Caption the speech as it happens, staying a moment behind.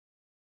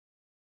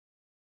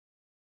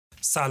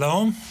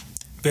سلام،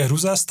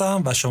 بهروز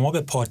هستم و شما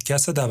به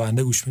پادکست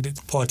دونده گوش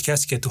میدید.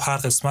 پادکستی که تو هر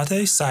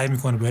قسمتش سعی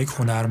میکنه با یک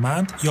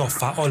هنرمند یا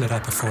فعال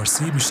رپ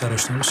فارسی بیشتر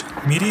آشنا بشیم.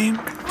 میریم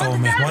با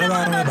مهمان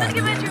برنامه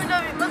بعدی.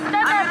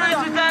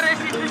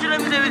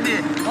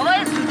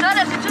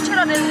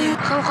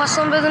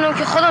 خواستم بدونم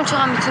که خودم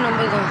چقدر میتونم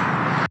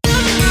بگم.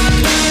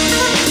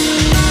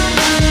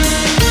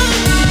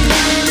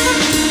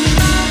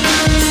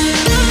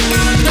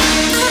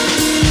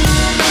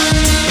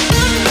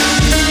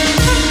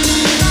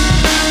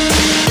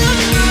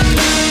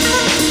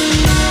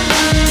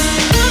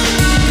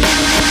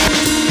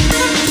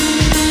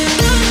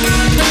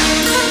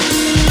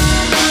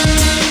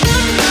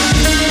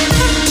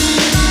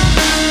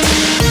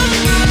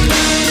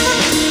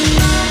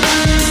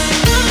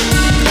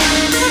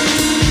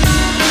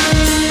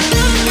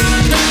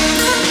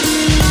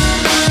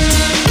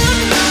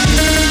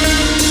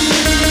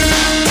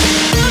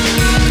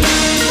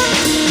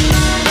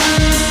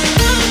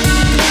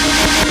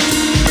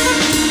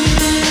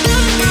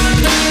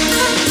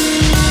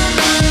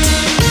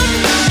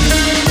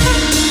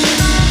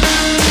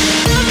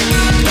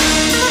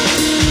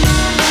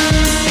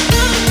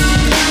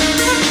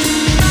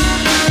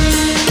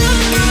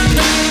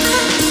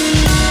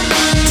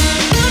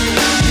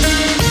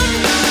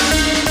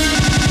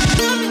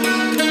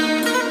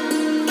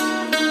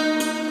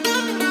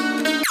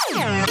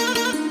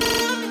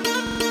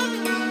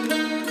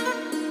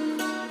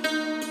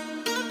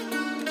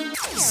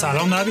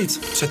 سلام نوید،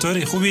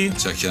 چطوری؟ خوبی؟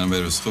 چکرم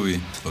بهروز،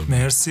 خوبی؟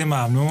 مرسی،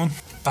 ممنون.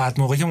 بعد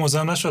موقعی که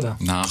مزاحم نشدم.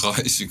 نه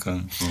خواهش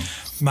می‌کنم.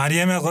 من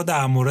یه مقدار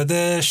در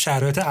مورد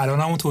شرایط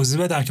الانمون توضیح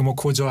بدم که ما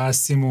کجا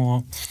هستیم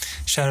و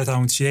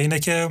شرایطمون چیه. اینه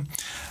که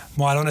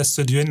ما الان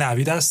استودیوی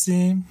نوید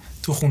هستیم،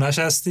 تو خونش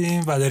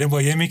هستیم و داریم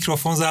با یه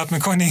میکروفون ضبط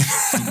میکنیم.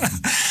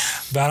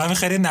 برام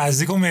خیلی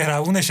نزدیک و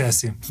مهربون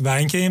نشستیم و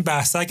اینکه این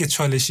بحثا اگه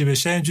چالشی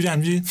بشه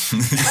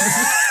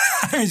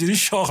اینجوری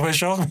شاخ به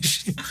شاخ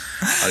میشیم.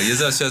 آره یه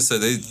ذره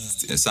صدای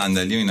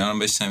صندلی و اینا رو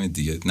بشنوید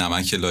دیگه،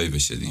 نمک لایو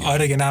بشه دیگه.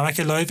 آره که نمک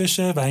لایو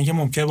بشه و اینکه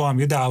ممکنه با هم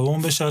دیگه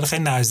دعوامون بشه.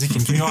 خیلی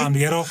نزدیکیم، تو هم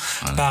دیگه رو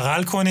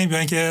بغل کنیم یا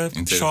اینکه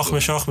شاخ به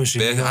شاخ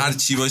بشیم. هر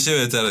چی باشه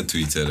بهتره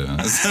توییتره.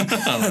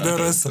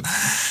 درست.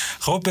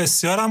 خب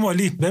بسیار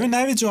عالی. ببین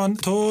نوید جان،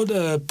 تو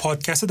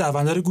پادکست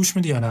دونده رو گوش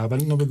میدی یا نه؟ اول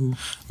اینو بگو.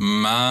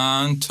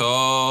 من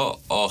تا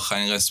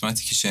آخرین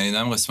قسمتی که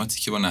شنیدم قسمتی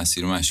که با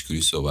نصیر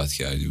مشکوری صحبت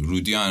کردیم،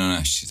 رودی آنو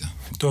نشیدم.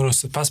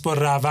 درسته، پس با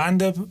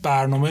روند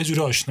برنامه جوری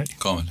آشنایی.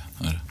 کاملا.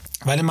 آره.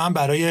 ولی من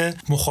برای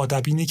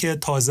مخاطبینی که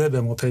تازه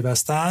به ما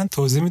پیوستن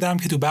توضیح میدم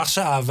که تو بخش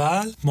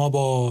اول ما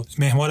با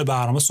مهمان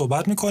برنامه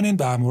صحبت میکنیم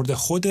در مورد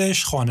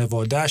خودش،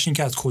 خانوادهش،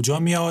 اینکه از کجا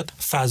میاد،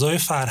 فضای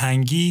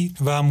فرهنگی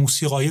و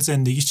موسیقایی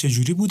زندگیش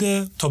چجوری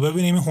بوده، تا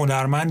ببینیم این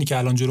هنرمندی که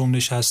الان جلوم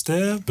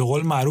نشسته به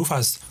قول معروف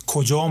از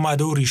کجا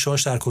اومده و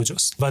ریشاش در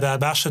کجاست. و در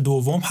بخش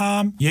دوم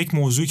هم یک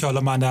موضوعی که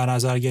حالا من در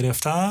نظر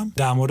گرفتم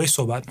در موردش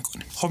صحبت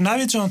میکنیم. خب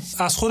نوید جان،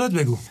 از خودت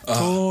بگو.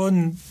 تو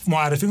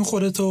معرفی کن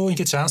خودتو،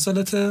 اینکه چند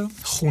سالته،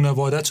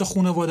 خانواده چه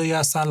خانواده‌ای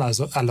هستن،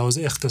 لحاظ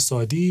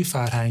اقتصادی،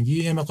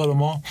 فرهنگی، یه مقدار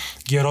ما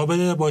گرا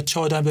بده با چه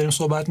آدم بریم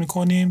صحبت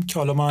میکنیم که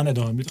حالا من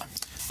ادامه میدم.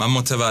 من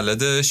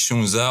متولد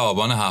 16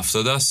 آبان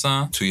 70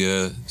 هستم.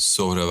 توی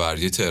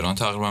سهروردی تهران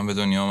تقریبا به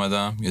دنیا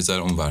آمدم. یه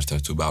ذره اونورتر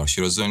تو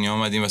بهارشیراز دنیا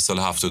آمدیم و سال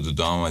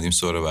 72 آمدیم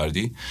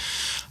سهروردی.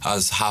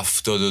 از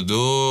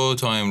 72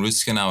 تا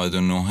امروز که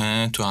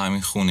 99 تو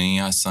همین خونه ای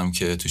هستم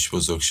که توش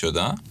بزرگ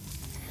شدم.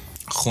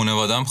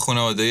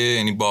 خانواده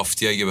یعنی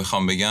بافتی اگه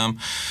بخوام بگم.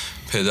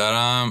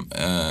 پدرم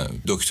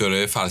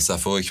دکترای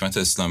فلسفه و حکمت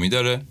اسلامی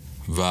داره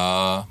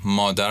و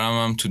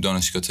مادرم هم تو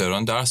دانشگاه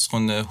تهران درس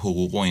خونده،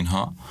 حقوق و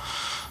اینها.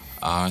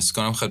 عرض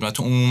کنم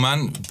خدمتتون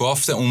عموما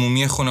بافت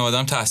عمومی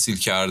خانواده‌ام تحصیل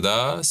کرده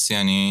است،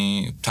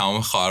 یعنی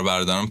تمام خواهر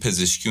برادرام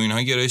پزشکی و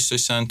اینها گرایش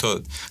داشتن، تا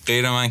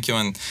غیر من که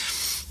من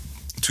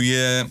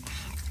توی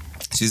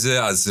چیز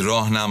از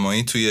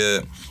راهنمایی توی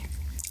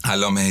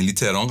علامه حلی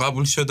تهران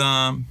قبول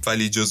شدم،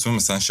 ولی جزو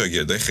مثلا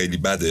شاگردای خیلی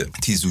بد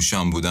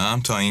تیزهوشان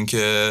بودم، تا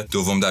اینکه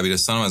دوم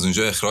دبیرستانم از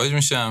اونجا اخراج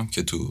میشم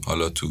که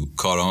حالا تو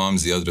کارام هم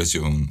زیاد راجع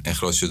به اون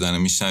اخراج شدن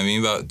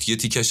میشنویم و یه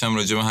تیکش هم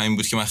راجع به همین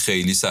بود که من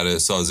خیلی سر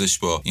سازش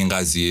با این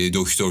قضیه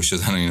دکتر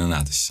شدن و اینا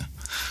نداشتم.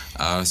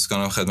 عرض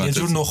کنم خدمت یه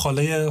جور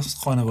نخاله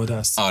خانواده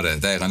است. آره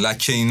دقیقاً،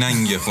 لکه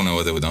ننگ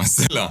خانواده بودم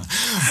اصلا.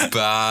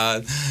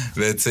 بعد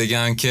بهت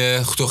بگم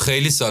که تو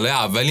خیلی ساله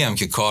اولی هم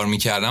که کار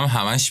میکردم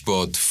همش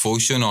با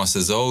فوش و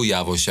ناسزا و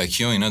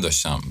یواشکی و اینا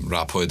داشتم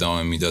رپ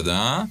ادامه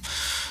میدادم،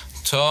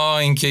 تا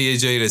اینکه یه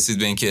جایی رسید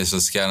به اینکه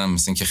احساس کردم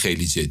مثلا که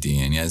خیلی جدی،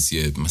 یعنی از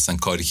یه مثلا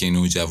کاری که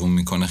اینو جوون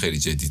میکنه خیلی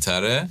جدی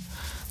تره.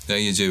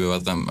 یه جایی به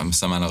بعد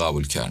مثلا منو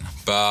قبول کردم.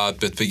 بعد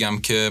بهت بگم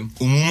که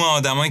عموم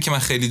آدمایی که من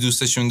خیلی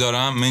دوستشون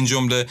دارم، من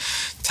جمله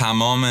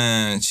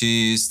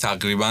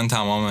تقریبا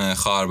تمام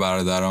خواهر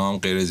برادرام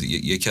غیر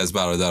یکی از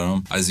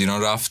برادرام از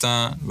ایران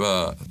رفتن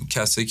و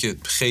کسایی که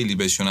خیلی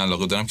بهشون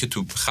علاقه دارم که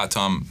تو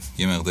خطام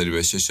یه مقداری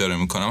بهش اشاره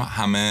میکنم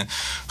همه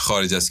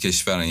خارج از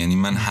کشورن. یعنی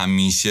من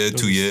همیشه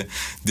توی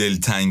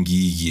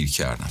دلتنگی گیر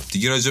کردم.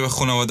 دیگه راجع به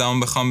خانواده‌ام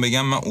بخوام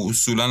بگم، من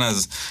اصولا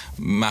از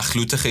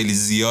مخلوط خیلی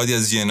زیادی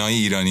از ژن‌های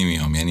ایرانی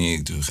میام. یعنی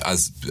یعنی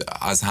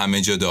از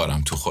همه جا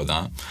دارم تو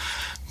خودم.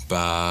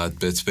 بعد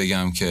بهت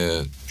بگم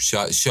که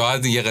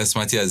شاید یه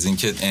قسمتی از این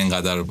که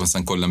انقدر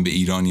مثلا کلا به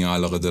ایرانی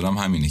علاقه دارم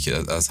همینه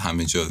که از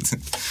همه جا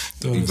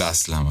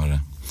وصلم. آره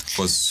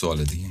باز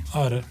سوال دیگه.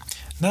 آره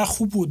نه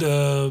خوب بود.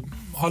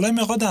 حالا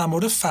میخواد در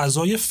مورد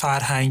فضای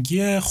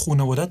فرهنگی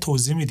خانواده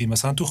توضیح میدیم.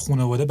 مثلا تو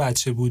خانواده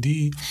بچه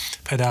بودی،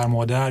 پدر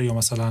مادر یا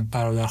مثلا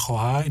برادر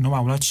خواهر اینا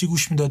معمولا چی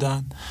گوش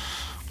میدادن،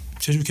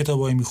 چه جور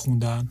کتابایی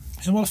میخوندن؟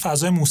 این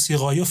فضای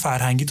موسیقایی و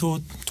فرهنگی تو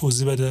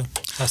توضیح بده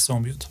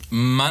دستم بیاد.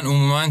 من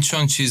عموما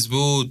چون چیز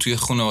بود توی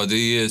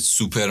خانواده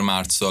سوپر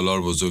مرد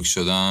سالار بزرگ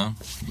شدم.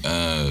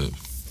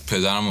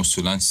 پدرم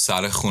اصولا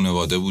سر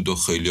خانواده بود و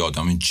خیلی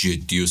آدم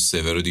جدی و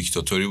سور و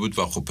دیکتاتوری بود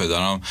و خب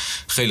پدرم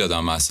خیلی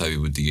آدم مذهبی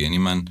بود دیگه. یعنی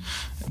من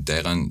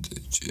دقیقاً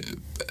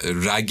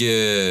رگ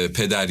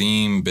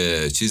پدریم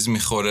به چیز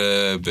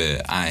میخوره،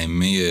 به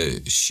ائمه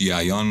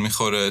شیعیان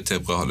میخوره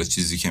طبق حالا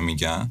چیزی که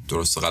میگن.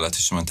 درست و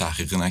غلطش من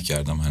تحقیق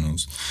نکردم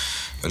هنوز،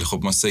 ولی خب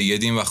ما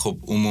سیدیم و خب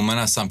عموما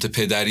از سمت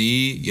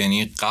پدری،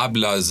 یعنی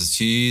قبل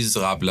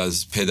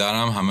از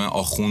پدرم همه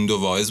آخوند و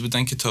واعظ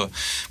بودن که تا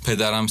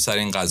پدرم سر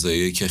این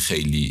قضایایی که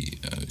خیلی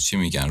چی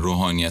میگن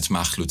روحانیت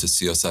مخلوط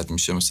سیاست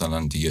میشه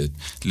مثلا دیگه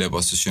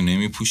لباسشو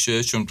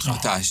نمیپوشه، چون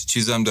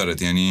چیزم داره،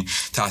 یعنی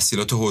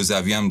تحصیلات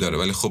حوزوی هم داره،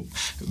 ولی خب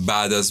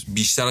بعد از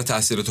بیشتر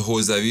تحصیلات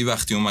حوزوی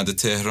وقتی اومده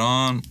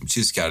تهران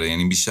چیز کرده،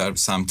 یعنی بیشتر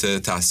سمت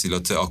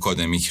تحصیلات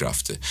آکادمیک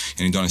رفته،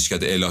 یعنی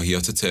دانشکده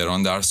الهیات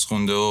تهران درس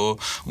خونده و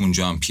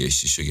اونجا هم پی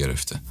اچ دیشو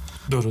گرفته.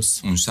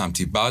 درست اون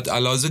سمتی. بعد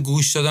علاوه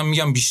گوش دادم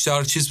میگم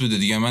بیشتر چیز بوده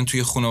دیگه. من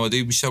توی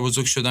خانواده بیشتر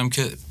بزرگ شدم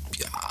که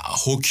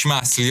حکم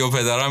اصلی و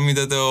پدرم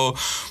میداده و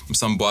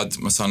مثلا باید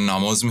مثلا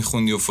نماز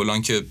میخوندی و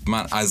فلان، که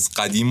من از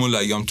قدیم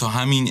الایام تا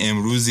همین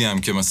امروزی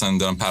هم که مثلا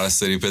دارم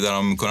پرستاری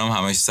پدرم میکنم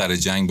همش سر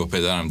جنگ با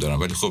پدرم دارم.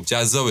 ولی خب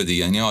جذابه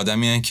دیگه، یعنی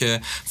آدمی هن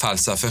که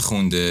فلسفه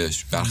خونده،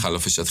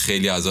 برخلاف شاید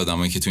خیلی از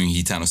آدمایی که تو این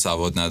هیتن و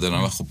سواد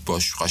ندارن و خب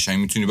باش قشنگ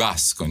میتونی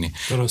بحث کنی.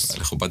 درست.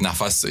 ولی خب باید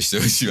نفس داشته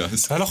باشی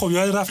بس. ولی خب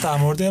یاد رفت در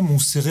مورد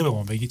موسیقی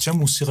بهمون بگی، چه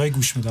موسیقی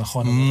گوش میدن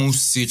خانواده؟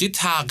 موسیقی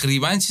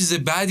تقریبا چیز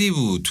بدی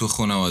بود تو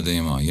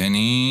خانواده ما.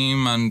 یعنی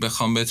من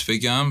بخوام بهت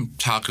بگم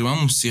تقریبا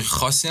موسیقی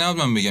خاصی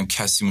نبود من بگم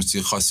کسی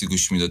موسیقی خاصی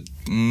گوش میداد.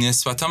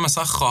 نسبتا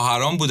مثلا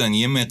خواهرام بودن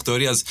یه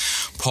مقداری از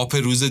پاپ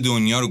روز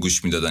دنیا رو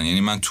گوش میدادن.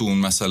 یعنی من تو اون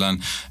مثلا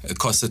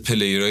کاست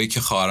پلیرایی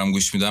که خواهرام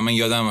گوش میدادن، من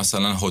یادم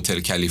مثلا هتل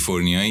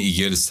کالیفرنیای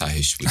ایگلز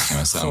تهش بود که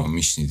مثلا ما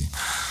میشنیدیم.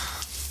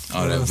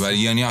 آره ولی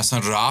یعنی اصلا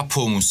رپ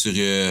و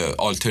موسیقی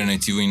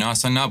آلترناتیو اینا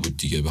اصلا نبود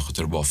دیگه، به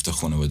خاطر بافت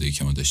خانوادگی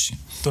که ما داشتیم.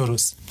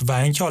 درست. و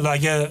اینکه حالا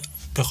اگه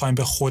بخوایم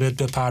به خودت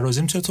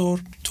بپردازیم،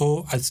 چطور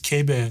تو از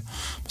کی به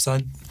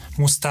مثلا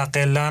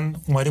مستقلاً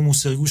اومدی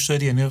موسیقی گوش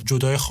دادی، یعنی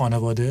جدای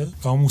خانواده،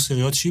 و اون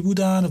موسیقیات چی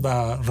بودن و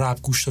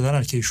رپ گوش دادن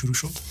از کی شروع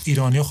شد،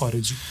 ایرانی و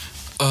خارجی؟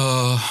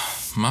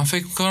 من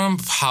فکر میکنم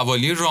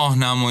حوالی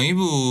راهنمایی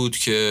بود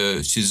که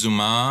چیز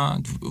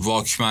اومد،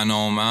 واکمن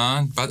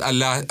اومد. بعد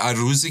از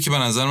روزی که به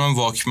نظر من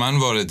واکمن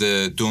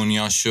وارد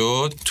دنیا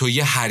شد، تو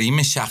یه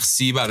حریم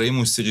شخصی برای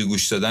موسیقی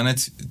گوش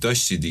دادنت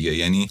داشتی دیگه.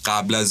 یعنی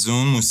قبل از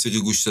اون موسیقی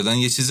گوش دادن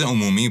یه چیز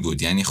عمومی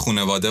بود، یعنی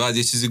خانواده بعد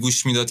یه چیزی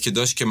گوش میداد که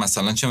داشت که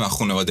مثلا چه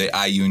خانواده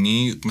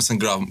عیونی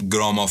مثلا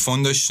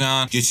گرامافون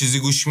داشتن، یه چیزی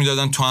گوش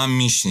میدادن تو هم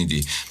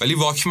میشنیدی. ولی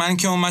واکمن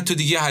که اومد تو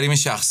دیگه حریم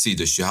شخصی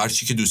داشتی، هر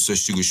چی که دوست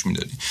داشتی گوش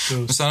میدادی.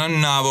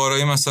 مثلا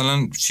نوارای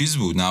مثلا چیز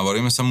بود،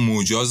 نوارای مثلا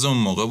مجاز اون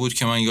موقع بود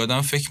که من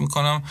یادم فکر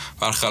میکنم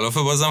برخلاف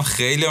بازم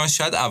خیلی من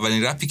شاید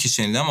اولین رپی که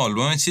شنیدم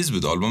آلبوم چیز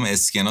بود، آلبوم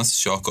اسکناس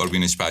شاهکار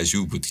بینش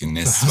پژوه بود که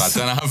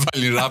نسبتا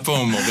اولین رپ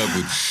اون موقع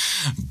بود.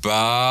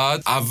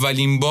 بعد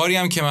اولین باری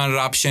هم که من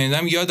رپ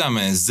شنیدم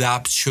یادمه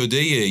ضبط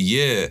شده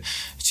یه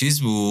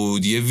چیز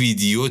بود، یه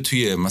ویدیو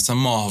توی مثلا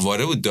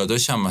ماهواره بود،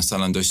 داداشم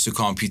مثلا داشت تو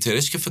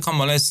کامپیوترش که فکر کنم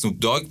مال اسنوپ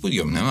داگ بود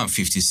یا نه من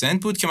 50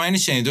 سنت بود که من اینو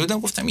شنیده بودم،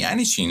 گفتم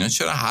یعنی چی اینا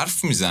چرا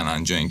حرف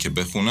میزنن جای اینکه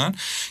بخونن،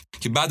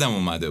 که بعدم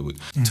اومده بود.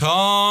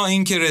 تا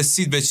اینکه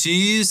رسید به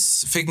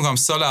چیز، فکر میکنم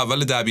سال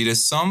اول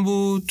دبیرستان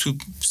بود، تو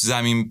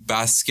زمین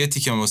بسکتی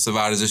که ما واسه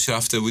ورزش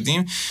رفته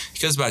بودیم،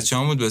 یکی از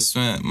بچه‌ها بود به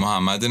اسم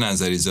محمد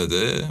نظری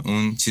زاده،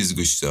 اون چیز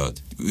گوش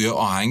داد، یا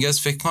آهنگ از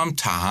فکر کنم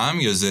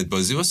تهم یا زد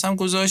بازی واسم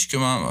گذاشت که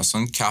من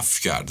اصلا کف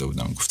کرده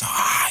بودم، گفتم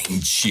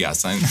این چی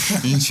اصلا،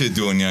 این چه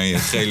دنیایی.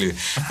 خیلی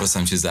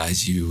واسم چیز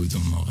عجیبی بود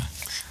اون موقع.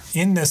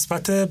 این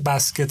نسبت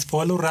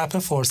بسکتبال و رپ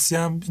فارسی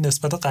هم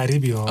نسبت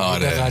غریبی ها.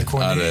 آره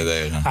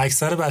دقیقاً.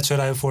 اکثر بچه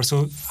رپ فارسی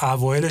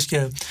اوایلش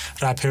که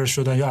رپر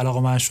شدن یا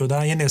علاقه‌مند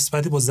شدن یه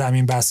نسبتی با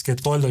زمین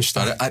بسکتبال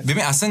داشتن. آره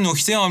ببین اصلا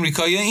نکته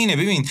آمریکایی اینه،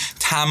 ببین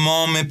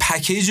تمام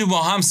پکیج رو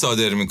با هم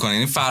صادر میکنن،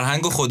 یعنی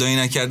فرهنگو خدایی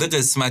نکرده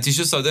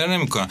قسمتیشو صادر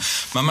نمیکنن.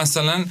 من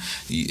مثلا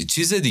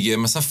چیز دیگه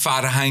مثلا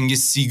فرهنگ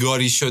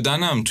سیگاری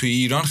شدنم توی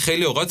ایران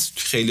خیلی اوقات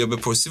خیلی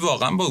بپرسی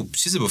واقعا با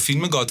چیز با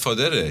فیلم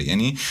گادفادره،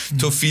 یعنی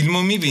تو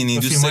فیلمو میبینی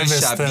دوست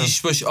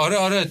شبیش باشه.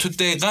 آره تو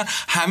دقیقاً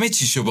همه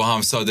چیشو با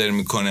هم صادر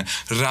میکنه.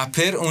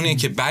 رپر اونه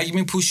که بگ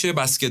میپوشه،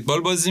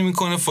 بسکتبال بازی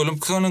میکنه، فلان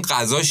میکنه،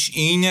 غذاش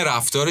اینه،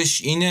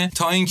 رفتارش اینه،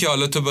 تا اینکه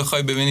حالا تو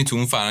بخوای ببینی تو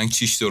اون فرهنگ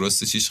چیش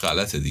درسته چیش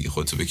غلطه دیگه،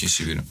 خودتو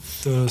بکشی بیرون.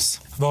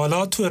 درست. و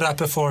حالا تو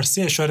رپ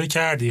فارسی اشاره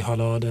کردی،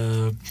 حالا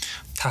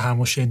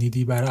تهمو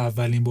شنیدی برای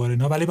اولین بار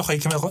اینا، ولی بخوای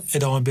که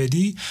ادامه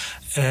بدی،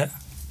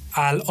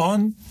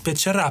 الان به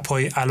چه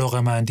رپ‌های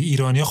علاقه‌مندی،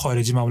 ایرانی یا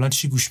خارجی، معمولا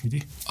چی گوش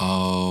میدی؟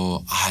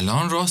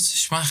 الان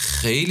راستش من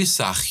خیلی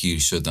سختگیر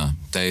شدم.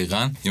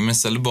 دقیقاً یه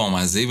مثال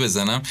بامزه‌ای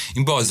بزنم،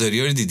 این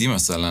بازاری‌ها رو دیدی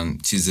مثلا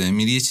چیزه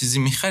میری یه چیزی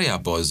میخری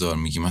از بازار،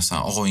 میگی مثلا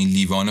آقا این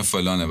لیوان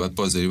فلانه، بعد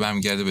بازاری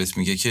برمیگرده بهت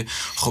میگه که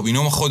خب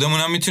اینو ما خودمون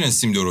هم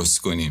میتونستیم درست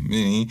کنیم.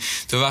 میدونی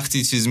تو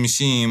وقتی چیز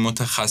میشی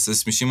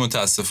متخصص میشی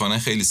متاسفانه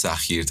خیلی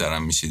سختگیرتر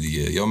میشه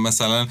دیگه. یا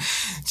مثلا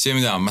چه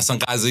میدونم مثلا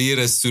غذای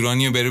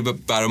رستورانی رو بری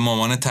برای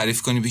مامان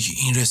تعریف کنی، بگی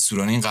این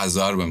رستوران این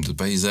غذا رو بهم داد،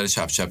 بعد یه ذره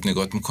چپ چپ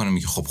نگات میکنه،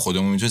 میگه خب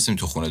خودمون میتونستیم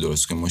تو خونه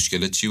درست کنیم،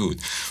 مشکل چی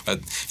بود؟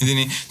 بعد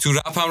میدونی تو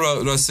رپ هم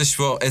راستش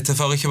با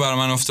اتفاقی که برای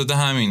من افتاده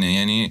همینه.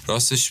 یعنی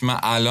راستش من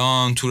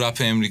الان تو رپ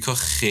امریکا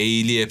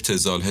خیلی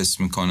ابتذال حس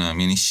میکنم،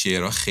 یعنی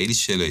شعرها خیلی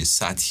شعرهای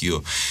سطحی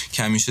و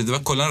کمی شده و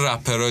کلا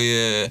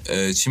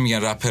رپرای چی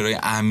میگن رپرای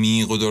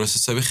عمیق و درست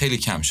حسابی خیلی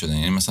کم شدن.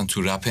 یعنی مثلا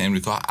تو رپ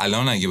امریکا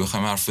الان اگه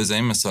بخوایم حرف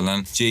بزنیم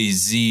مثلا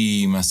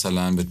جیزی،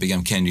 مثلا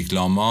بگم کندریک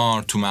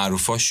لامار، تو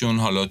معروفاشون،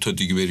 حالا تو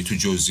دیگه بری تو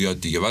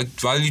جزئیات دیگه.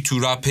 ولی تو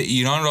رپ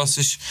ایران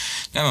راستش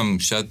نمیدونم،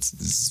 شاید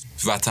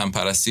وطن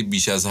پرستی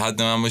بیش از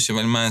حد من باشه،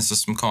 ولی من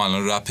احساس میکنم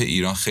الان رپ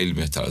ایران خیلی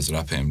بهتر از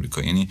رپ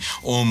امریکا. یعنی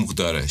عمق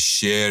داره،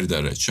 شعر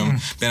داره،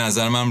 چون به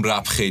نظر من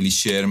رپ خیلی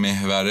شعر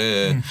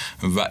محوره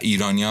و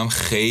ایرانی هم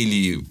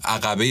خیلی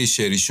عقبه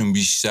شعریشون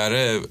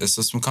بیشتره.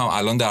 احساس میکنم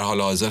الان در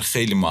حال حاضر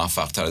خیلی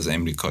موفق تر از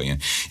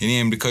امریکاییان. یعنی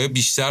امریکایی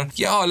بیشتر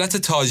یه حالت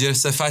تاجر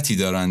صفتی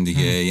دارن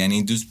دیگه.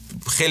 یعنی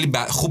خیلی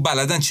خوب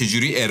بلدن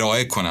چجوری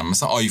ارائه کنن،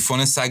 مثلا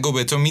آیفون سگو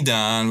به تو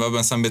میدن و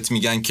مثلا بهت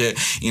میگن که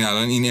این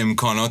الان این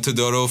امکانات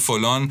داره و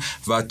فلان،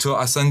 و تو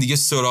اصلا دیگه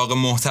سراغ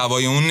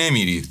محتوای اون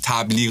نمیری،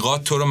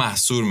 تبلیغات تو رو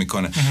محصور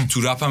میکنه.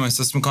 تو رپ هم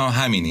احساس میکنم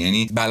همینه.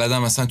 یعنی بلدن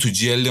مثلا تو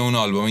جلد اون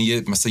آلبوم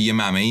مثلا یه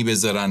ممه‌ای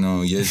بذارن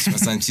و یه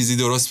مثلا چیزی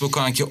درست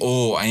بکنن که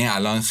او این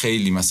الان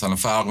خیلی مثلا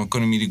فرق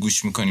میکنه، میری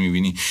گوش میکنی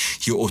میبینی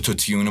یه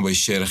اتوتیون با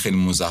شعر خیلی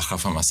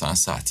مزخرف مثلا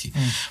سطحی.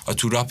 و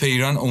تو رپ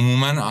ایران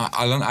عموما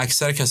الان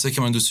اکثر کسایی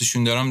که من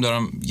دوستشون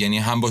دارم یعنی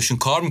هم باشون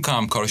کار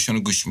میکنم، کارشون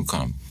رو گوش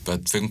میکنم.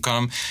 بعد فکر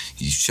میکنم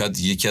شاید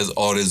یکی از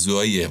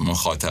آرزوهای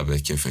مخاطبه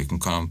که فکر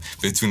میکنم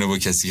بتونه با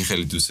کسی که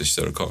خیلی دوستش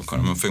داره کار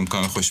کنه. من فکر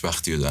میکنم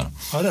خوشبختی رو دارم.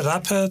 آره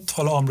رپ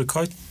حالا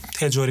آمریکا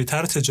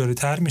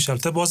تجاری‌تر میشه.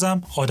 البته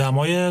بازم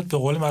آدمای به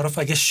قول معروف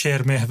اگه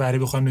شعر محوری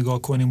بخوایم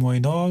نگاه کنیم و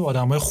اینا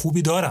آدمای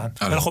خوبی دارن،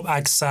 ولی خب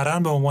اکثرا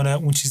به عنوان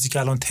اون چیزی که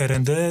الان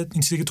ترنده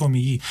این چیزی که تو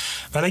میگی.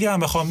 ولی اگه من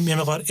بخوام یه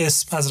مقدار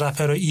اسم از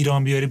رپرای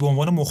ایران بیاری به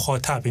عنوان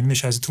مخاطب، یعنی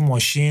نشستی تو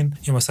ماشین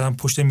یا مثلا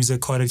پشت میز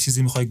کار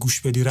چیزی میخوای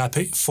گوش بدی،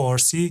 رپ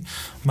فارسی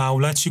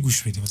معمولا چی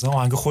گوش میدی؟ مثلا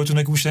آهنگ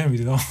خودتون گوش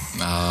نمیدید؟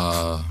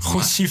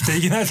 خود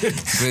شیفتگی نداری؟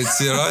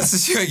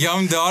 راستش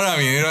بگم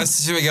دارم، یعنی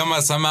راستش بگم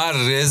مثلا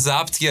من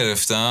ضبط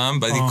گرفتم،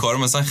 بعد این کار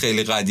مثلا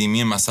خیلی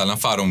قدیمیه، مثلا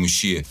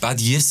فراموشیه،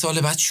 بعد یه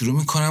سال بعد شروع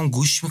میکنم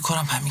گوش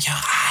میکنم و میگم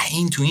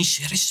این تو این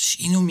شعرش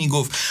اینو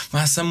میگفت، من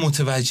اصلا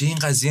متوجه این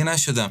قضیه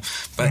نشدم.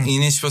 بعد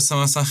اینش واسه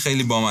مثلا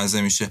خیلی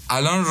بامزه میشه.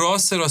 الان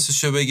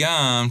راستشو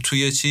بگم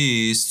توی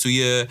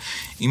توی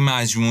این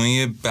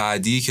مجموعه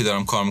بعدی که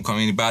دارم کار میکنم،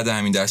 یعنی بعد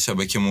همین در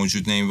شبکه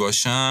موجود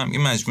نمیباشم،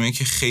 این مجموعه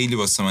که خیلی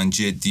واسه من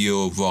جدی و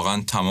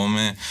واقعا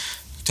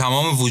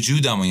تمام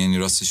وجودم، یعنی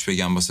راستش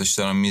بگم واسش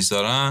دارم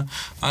میذارم.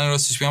 من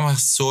راستش بگم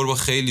سربا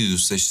خیلی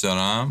دوستش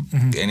دارم،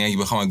 یعنی اگه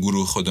بخوام از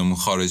گروه خودمون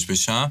خارج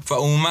بشم، و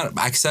عموما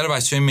اکثر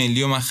بچهای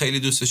ملی رو من خیلی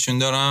دوستشون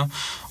دارم.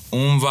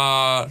 اون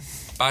و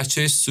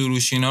بچه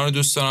سروشینا رو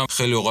دوست دارم،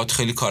 خیلی اوقات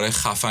خیلی کارهای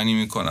خفنی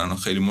میکنن و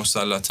خیلی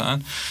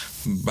مسلطن،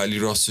 ولی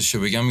راستش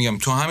بگم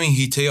تو همین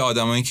هیته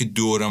آدمایی که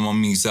دور ما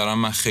میگذرن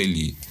من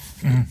خیلی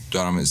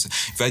دارم.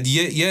 و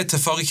یه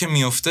اتفاقی که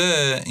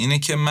میفته اینه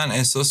که من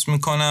احساس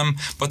میکنم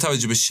با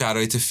توجه به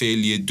شرایط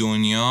فعلی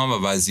دنیا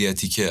و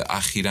وضعیتی که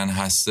اخیراً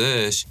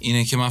هستش،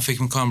 اینه که من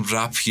فکر میکنم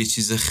رپ یه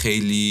چیز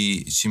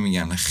خیلی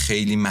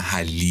خیلی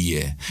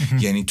محلیه.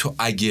 یعنی تو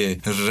اگه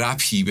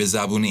رپی به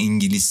زبون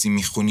انگلیسی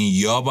میخونی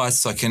یا باید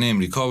ساکن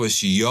امریکا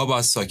باشی یا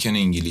باید ساکن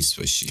انگلیس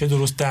باشی که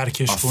درست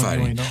درکش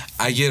کنی.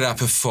 اگه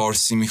رپ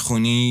فارسی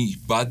میخونی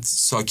باید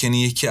ساکن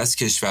یکی از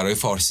کشورهای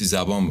فارسی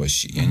زبان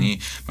باشی. یعنی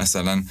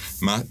مثلا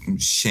من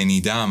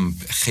شنیدم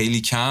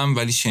خیلی کم،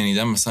 ولی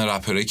شنیدم مثلا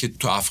رپرایی که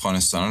تو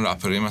افغانستان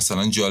رپرای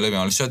مثلا جالبه،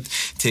 حالا شاید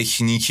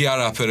تکنیکی از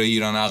رپرای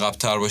ایران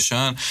عقب‌تر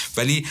باشن،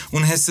 ولی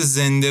اون حس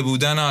زنده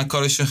بودن و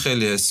کارشون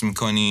خیلی حس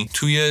می‌کنی.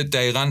 توی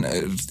دقیقاً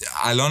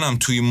الانم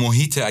توی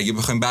محیط اگه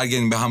بخوایم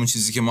برگردیم به همون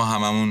چیزی که ما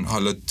هممون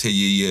حالا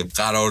طی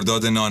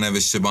قرارداد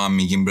نانوشته با هم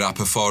میگیم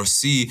رپ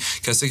فارسی،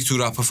 کسی که تو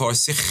رپ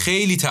فارسی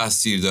خیلی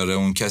تاثیر داره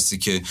اون کسی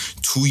که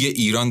توی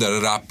ایران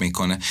داره رپ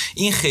میکنه.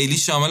 این خیلی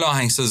شامل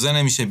آهنگسازه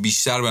نمیشه،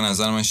 بیشتر به به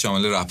نظر من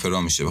شامل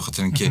رپرها میشه، به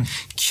خاطر اینکه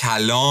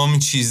کلام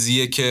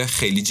چیزیه که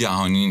خیلی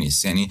جهانی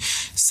نیست. یعنی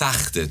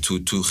سخته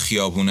تو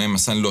خیابونه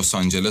مثلا لس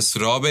آنجلس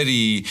را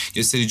بری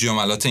یه سری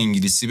جملات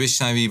انگلیسی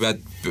بشنوی بعد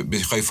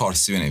بخوای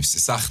فارسی بنویسی،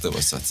 سخته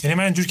واسط. یعنی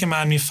من اینجور که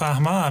من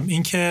میفهمم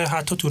این که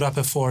حتی تو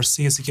رپ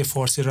فارسی کسی که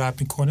فارسی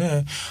رپ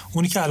میکنه،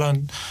 اونی که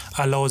الان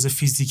علاوه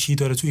فیزیکی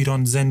داره تو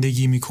ایران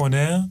زندگی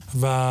میکنه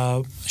و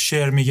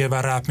شعر میگه و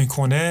رپ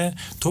میکنه،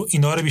 تو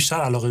اینا رو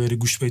بیشتر علاقه داری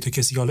گوش بدی تا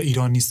کسی که حالا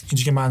ایران نیست.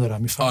 اینجوری که من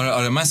دارم میفهمم.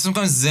 آره من احساس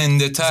میکنم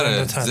زنده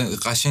تره،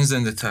 قشنگ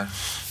زنده تر.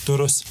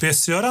 درست.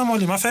 بسیار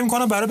عالی. من فکر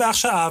می‌کنم برای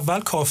بخش اول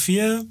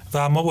کافیه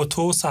و ما با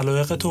تو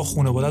سلایق تو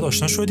خانواده‌ات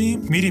آشنا شدیم.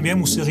 میریم یه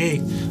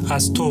موسیقی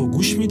از تو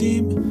گوش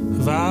میدیم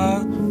و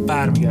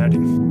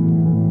برمیگردیم.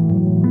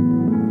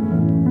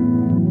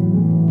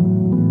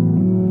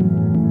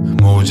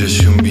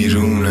 موجشون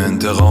بیرون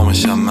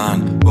انتقامشم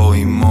من، با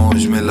این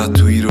موج ملت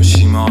تو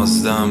هیروشیما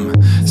ازدم.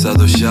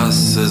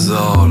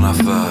 160,000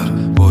 نفر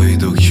با این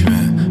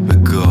دکمه به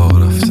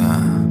گاه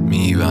رفتن.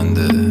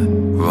 میبنده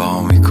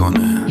وا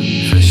میکنه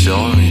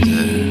فشار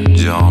میده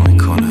جا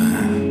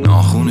میکنه،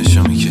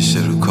 ناخونشو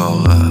میکشه رو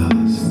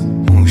کاغذ،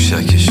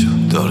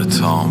 موشکشو داره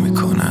تا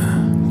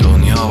میکنه.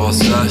 دنیا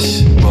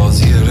واسش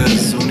بازی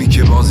رسونی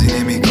که بازی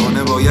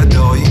نمیکنه باید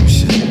دایی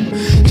میشه.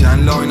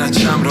 چند لاین از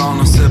چمران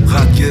و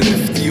سبقت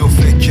گرفتی و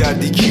فکر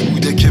کردی کی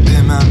بوده که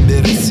به من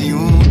برسی.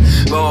 اون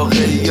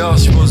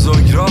واقعیاش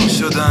بزرگ راه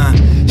شدن،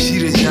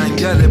 شیر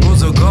جنگل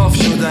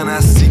بزرگاف شدن.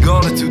 از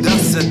سیگار تو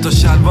دستت تا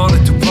شلوار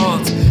تو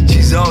پات،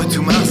 چیزای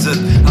تو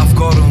مغزت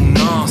افکار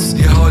اوناست.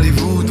 یه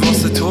هالیوود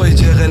واسه توی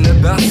جغله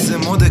بس،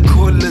 مد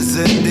کل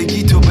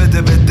زندگی تو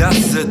بده به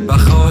دستت.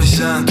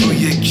 بخواهشن تو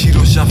یکی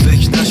رو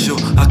فکر نشو،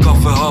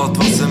 اکافه هات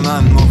واسه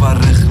من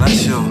مورخ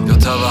نشو. یا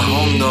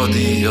توهم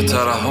دادی یا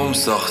ترحم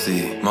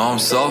ساختی، ما هم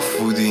صاف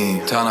بودیم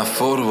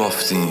تنفر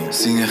بافتیم،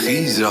 سینه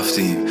خیز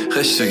رفتیم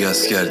خشت و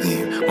گز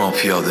کردیم. ما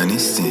پیاده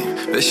نیستیم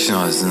بشنو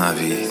از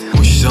نوید،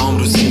 مشتام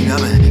رو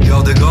سینمه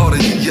یادگار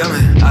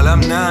دیگمه. علم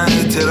نه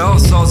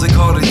اعتراض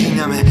سازگار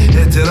دینمه،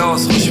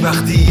 اعتراض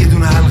خوشبختی یه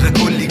دونه حلقه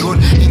کلی گل.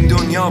 این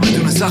دنیا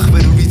بدون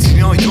سقف رو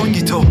ویترینای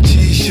تنگی تو.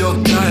 چی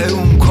شد ته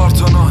اون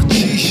کارتونا،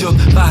 چی شد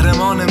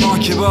قهرمان ما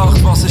که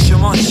باخت واسه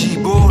شما چی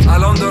برد.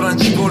 الان دارن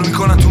چی پر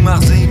میکنن تو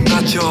مغز این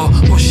بچه ها،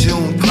 پشت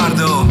اون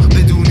پرده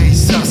بدون ای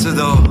سر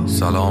صدا.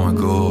 سلام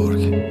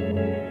گرگ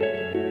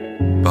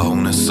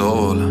بهونه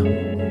صلح،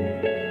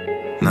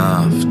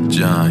 نفت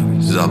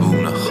جنگ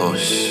زبون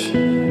خوش.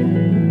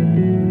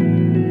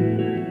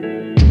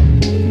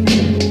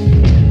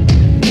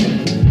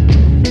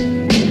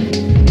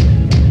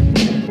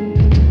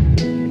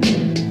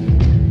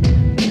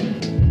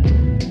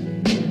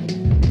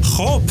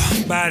 خب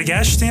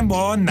برگشتیم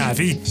با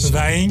نوید و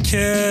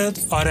اینکه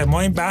آره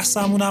ما این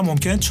بحثمون هم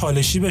ممکنه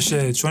چالشی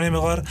بشه چون این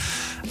مقدار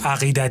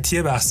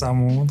عقیدتی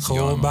بحثمون.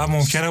 خب بعد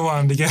ممکنه با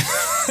هم دیگه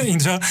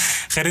اینجا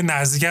خیلی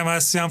نزدیک هم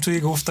هستیم توی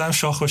گفتم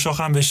شاخ به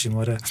شاخ هم بشیم.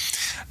 آره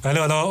ولی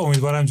حالا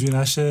امیدوارم جوری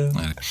نشه.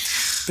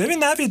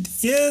 ببین نوید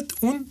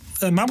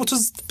من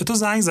به تو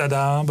زنگ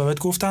زدم و بهت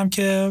گفتم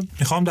که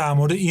میخوام در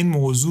مورد این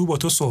موضوع با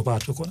تو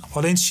صحبت بکنم.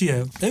 حالا این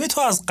چیه؟ ببین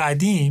تو از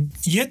قدیم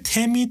یه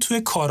تمی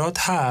توی کارات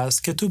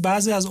هست که تو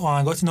بعضی از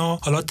آهنگات اینا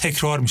حالا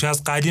تکرار میشه،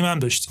 از قدیم هم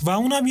داشتی و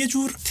اونم یه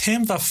جور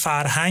تم و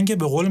فرهنگ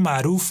به قول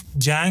معروف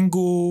جنگ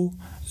و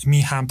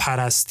میهن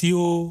پرستی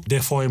و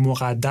دفاع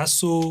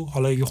مقدس و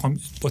حالا اگه بخوام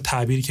با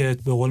تعبیری که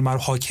به قول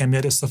معروف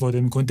حاکمیت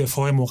استفاده میکنه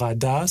دفاع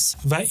مقدس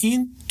و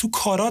این تو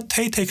کارات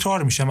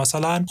تکرار میشه.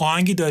 مثلا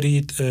آهنگی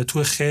دارید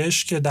تو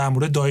خش که در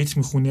مورد دایت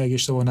میخونی اگه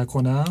اشتباه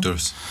نکنم،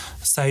 درست،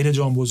 سعید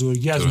جان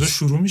بزرگی از اونجا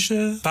شروع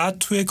میشه. بعد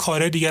توی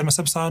کارهای دیگر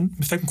مثلا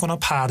فکر میکنم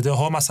پرده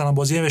ها مثلا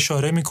بازی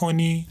اشاره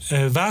میکنی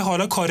و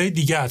حالا کارهای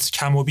دیگه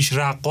کم و بیش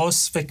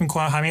رقاص فکر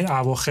میکنم همین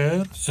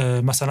اواخر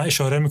مثلا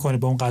اشاره میکنه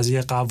به اون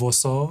قضیه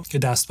قواسا که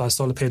دست به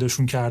سال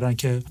پیداشون کردن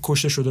که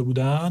کشته شده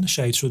بودن،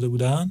 شهید شده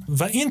بودن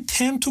و این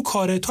تم تو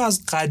کاره تو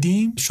از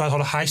قدیم شاید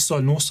حالا 8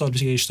 سال 9 سال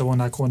بشه که اشتباه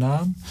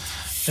نکنم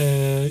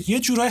یه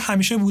جورای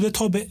همیشه بوده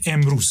تا به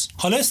امروز.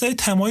 حالا یه سری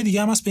تمای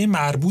دیگه هم هست به این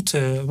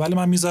مربوطه ولی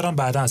من میذارم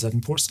بعدا ازت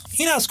میپرسم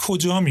این از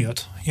کجا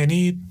میاد.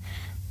 یعنی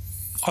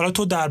حالا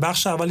تو در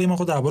بخش اولی ما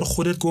درباره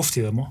خودت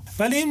گفتی به ما،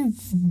 ولی این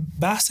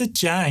بحث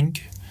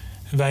جنگ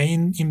و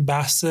این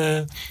بحث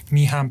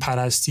میهن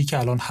پرستی که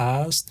الان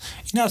هست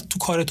این از تو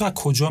کار تو از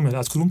کجا میاد؟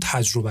 از کدوم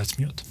تجربت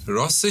میاد؟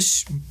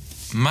 راستش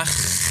من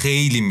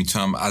خیلی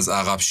میتونم از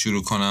عقب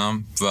شروع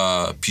کنم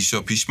و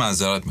پیشا پیش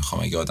معذرت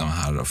میخوام اگه آدم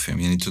حرافیم.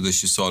 یعنی تو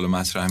داشتی سوالو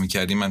مطرح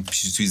میکردی من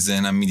توی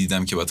ذهنم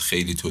میدیدم که باید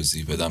خیلی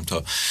توضیح بدم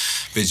تا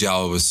به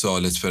جواب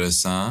سوالت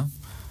برسم.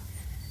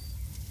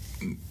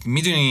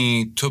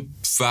 میدونی تو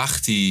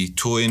وقتی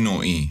توی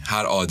نوعی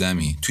هر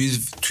آدمی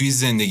توی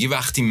زندگی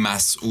وقتی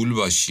مسئول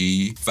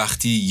باشی،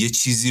 وقتی یه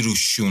چیزی رو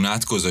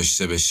شونت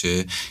گذاشته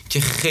بشه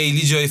که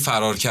خیلی جای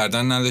فرار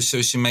کردن نداشته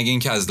باشی مگه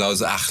اینکه از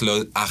لحاظ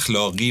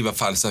اخلاقی و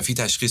فلسفی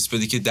تشخیص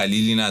بدی که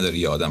دلیلی نداره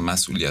یه آدم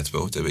مسئولیت به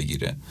عهده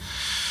بگیره،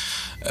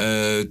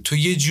 تو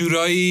یه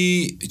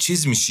جورایی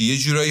چیز میشی، یه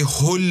جورایی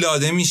هل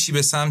داده میشی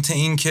به سمت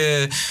این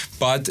که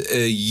باید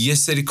یه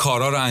سری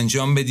کارا رو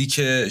انجام بدی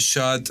که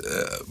شاید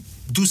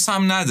دوست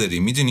هم نداری.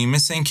 میدونی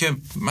مثل این که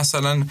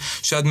مثلا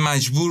شاید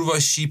مجبور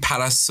باشی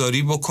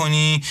پرستاری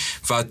بکنی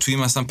و توی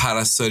مثلا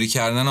پرستاری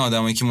کردن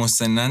آدمایی که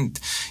مسنن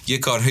یه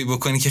کارهایی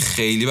بکنی که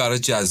خیلی برای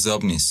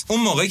جذاب نیست.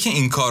 اون موقعی که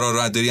این کارا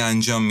رو داری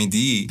انجام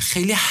میدی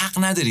خیلی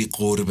حق نداری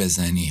قور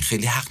بزنی،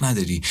 خیلی حق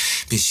نداری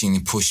بشینی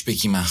پشت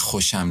بگی من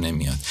خوشم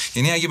نمیاد.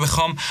 یعنی اگه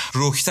بخوام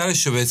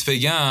روکترش رو بهت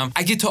بگم،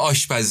 اگه تو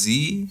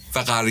آشپزی و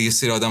قراره یه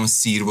سری آدمو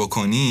سیر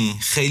بکنی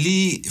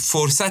خیلی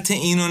فرصت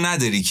اینو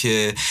نداری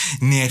که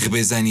نق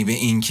بزنی به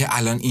این که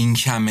الان این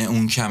کمه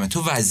اون کمه.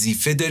 تو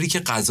وظیفه داری که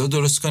غذا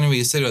درست کنی و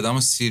یه سری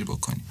آدمو سیر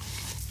بکنی.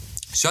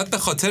 شاید به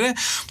خاطر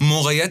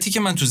موقعیتی که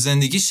من تو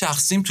زندگی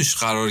شخصیم توش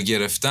قرار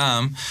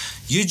گرفتم،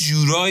 یه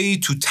جورایی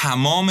تو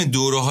تمام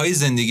دوره‌های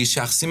زندگی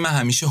شخصی من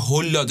همیشه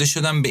هل داده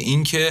شدم به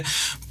این که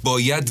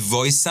باید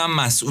وایسم،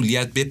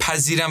 مسئولیت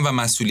بپذیرم و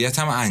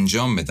مسئولیتم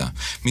انجام بدم.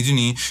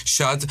 میدونی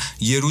شاید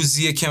یه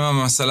روزیه که من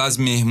مثلا از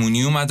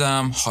مهمونی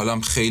اومدم،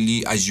 حالم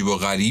خیلی عجیب و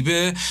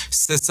غریبه،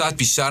 3 ساعت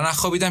بیشتر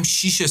نخوابیدم،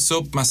 6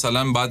 صبح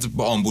مثلا بعد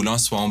با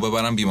آمبولانس با من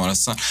ببرم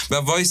بیمارستان و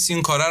وایسی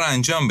این کارا رو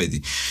انجام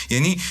بدی.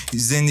 یعنی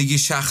زندگی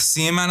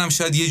شخصی منم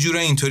شاید یه جوری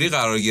اینطوری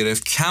قرار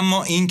گرفت،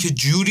 کما این که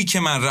جوری که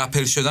من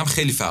رپر شدم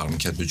خیلی فرق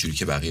می‌کرد با جوری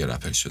که بقیه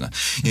رپر شدن.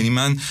 یعنی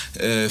من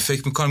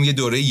فکر می‌کنم یه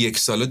دوره 1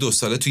 ساله 2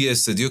 ساله توی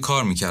استودیو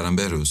کار می‌کردم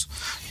بهروز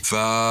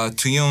و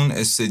توی اون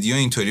استودیو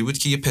اینطوری بود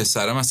که یه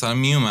پسره مثلا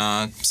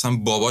میومد، مثلا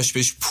باباش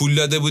بهش پول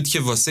داده بود که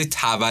واسه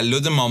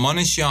تولد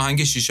مامانش یه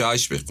آهنگ شیشه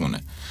هاش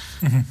بخونه.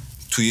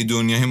 توی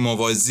دنیای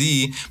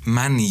موازی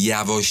من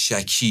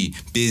یواشکی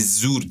به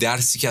زور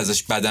درسی که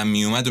ازش بدم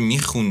میومد و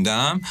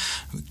میخوندم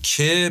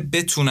که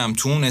بتونم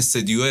تو اون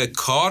استودیو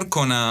کار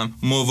کنم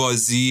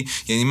موازی.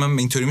 یعنی من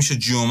اینطوری میشه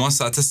جمعه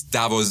ساعت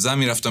 12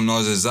 میرفتم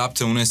ناز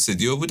ضبط اون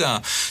استودیو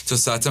بودم تا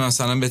ساعت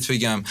مثلا بهت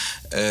بگم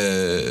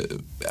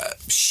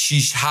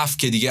 6-7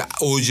 که دیگه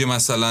اوج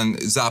مثلا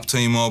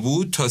ضبطای ما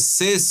بود تا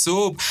 3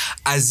 صبح.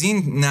 از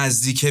این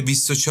نزدیک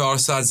 24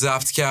 ساعت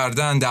ضبط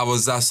کردن،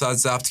 12 ساعت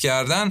ضبط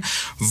کردن،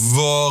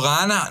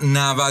 واقعا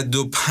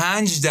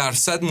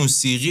 95%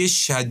 موسیقی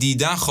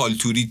شدیداً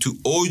خالتوری تو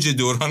اوج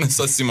دوران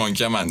اساسی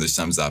مانکه من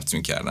داشتم ضبط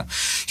میکردم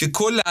که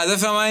کل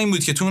هدف من این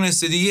بود که تو اون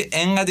استودیو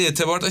انقدر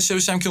اعتبار داشته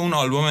باشم که اون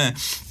آلبوم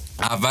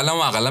اولم و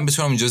اقلا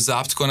بتونم اینجا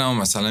ضبط کنم و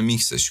مثلا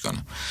میکسش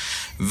کنم.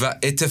 و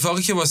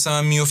اتفاقی که واسه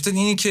من میافتاد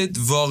اینی که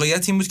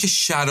واقعیت این بود که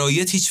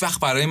شرایط هیچ وقت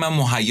برای من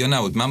مهیا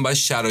نبود، من باید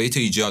شرایط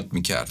ایجاد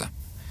میکردم.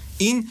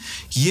 این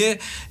یه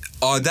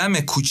آدم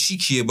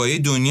کوچیکیه با یه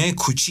دنیای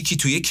کوچیکی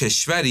توی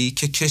کشوری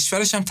که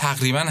کشورش هم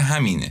تقریبا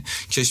همینه،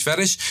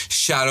 کشورش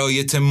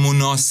شرایط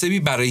مناسبی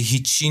برای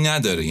هیچی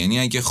نداره. یعنی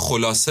اگه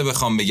خلاصه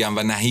بخوام بگم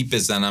و نهیب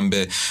بزنم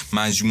به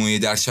مجموعه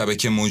در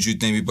شبکه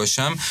موجود نمی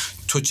باشم،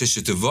 تو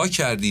چشتو وا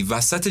کردی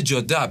وسط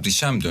جاده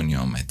ابریشم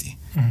دنیا اومدی.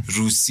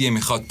 روسیه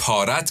میخواد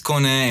پارت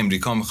کنه،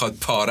 امریکا میخواد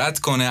پارت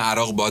کنه،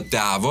 عراق با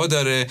دعوا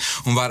داره،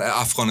 اونور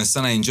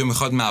افغانستان اینجا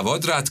میخواد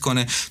مواد رد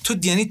کنه. تو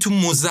یعنی تو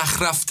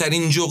مزخرف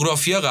ترین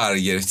جغرافیا قرار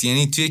گرفتی.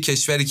 یعنی توی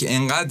کشوری که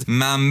انقدر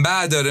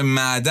منبع داره،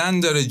 معدن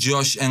داره،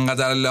 جاش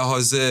انقدر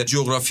لحاظ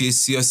جغرافی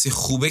سیاسی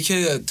خوبه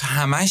که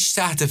همش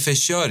تحت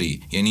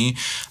فشاری. یعنی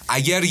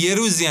اگر یه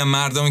روزی هم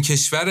مردم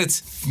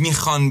کشورت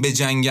میخوان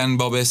بجنگن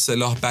با به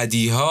اصطلاح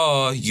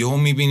بدیها، یهو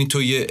میبینی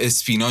تو یه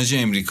اسپیناژ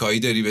امریکایی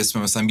داری به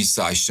اسم مثلا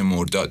 28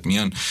 مرداد،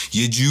 میان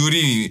یه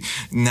جوری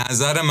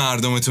نظر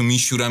مردمتو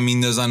میشورن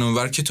میندازن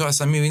اونور که تو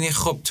اصلا میبینی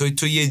خب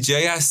تو یه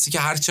جایی هستی که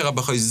هر چقدر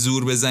بخوای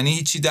زور بزنی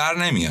هیچی در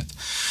نمیاد.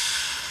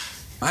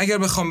 اگر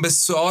بخوام به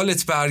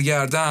سوالت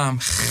برگردم،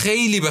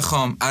 خیلی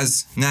بخوام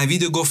از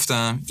نوید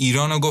گفتم،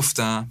 ایرانو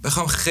گفتم،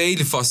 بخوام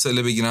خیلی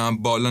فاصله بگیرم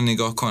بالا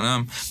نگاه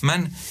کنم،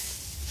 من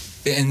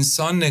به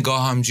انسان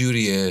نگاه هم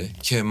جوریه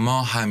که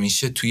ما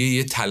همیشه توی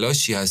یه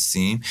تلاشی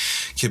هستیم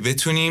که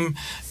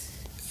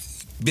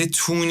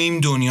بتونیم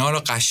دنیا رو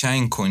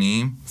قشنگ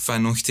کنیم و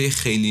نکته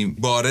خیلی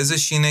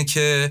بارزش اینه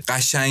که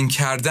قشنگ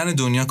کردن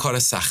دنیا کار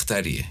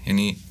سختریه.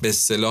 یعنی به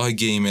اصطلاح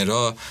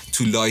گیمرها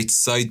تو لایت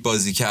ساید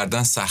بازی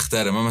کردن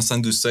سختره. من مثلا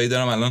دوستایی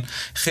دارم الان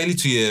خیلی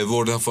توی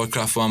ورلد آف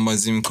وارکرافت با هم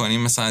بازی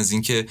میکنیم، مثلا از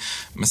این که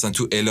مثلا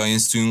تو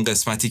الاینس تو این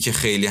قسمتی که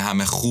خیلی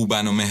همه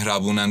خوبن و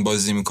مهربونن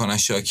بازی میکنن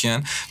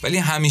شاکیان، ولی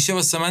همیشه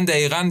واسه من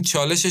دقیقاً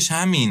چالشش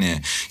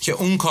همینه که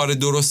اون کار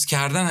درست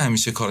کردن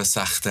همیشه کار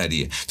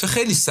سختریه. تو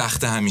خیلی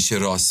سخته همیشه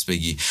راست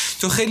بگی،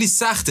 تو خیلی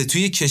سخته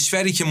توی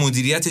کشوری که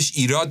مدیریتش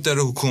ایراد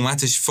داره،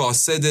 حکومتش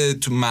فاسده،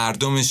 تو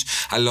مردمش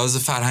علاوه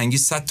فرهنگی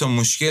 100 تا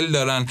مشکل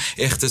دارن،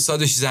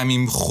 اقتصادش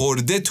زمین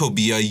خورده، تو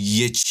بیای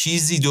یه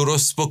چیزی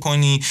درست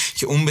بکنی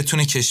که اون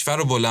بتونه کشور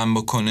رو بلند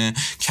بکنه.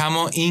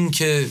 کما این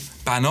که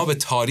بنا به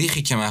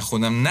تاریخی که من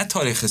خودم، نه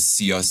تاریخ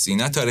سیاسی،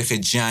 نه تاریخ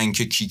جنگ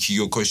که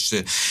کیکیو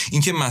کشته،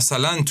 این که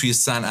مثلا توی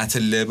صنعت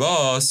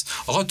لباس،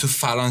 آقا تو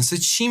فرانسه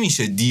چی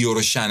میشه؟ دیور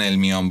و شنل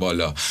میان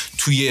بالا،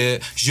 توی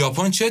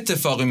ژاپن چه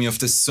اتفاقی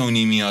میفته؟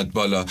 سونی میاد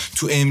بالا،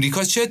 تو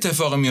امریکا چه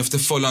اتفاقی میفته؟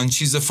 فلان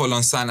چیز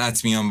فلان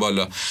صنعت میان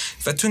بالا.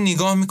 و تو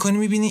نگاه میکنی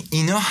میبینی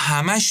اینا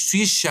همش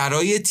توی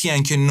شرایطی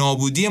ان که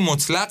نابودی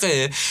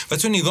مطلقه. و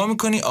تو نگاه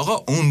میکنی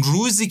آقا اون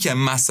روزی که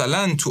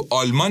مثلا تو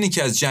آلمانی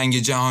که از جنگ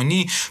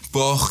جهانی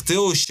باخته سوخته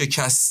و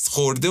شکست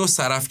خورده و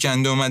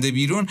سرفکنده اومده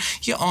بیرون،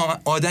 یه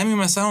آدمی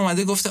مثلا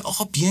اومده گفته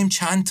آقا بیایم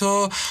چند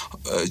تا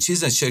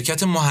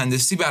شرکت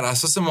مهندسی بر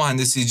اساس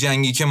مهندسی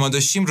جنگی که ما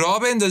داشتیم راه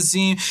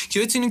بندازیم که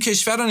بتونیم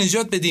کشور رو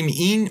نجات بدیم.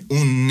 این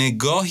اون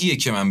نگاهیه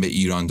که من به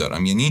ایران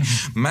دارم. یعنی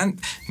من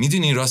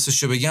میدونی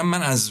راستشو بگم،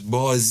 من از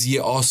بازی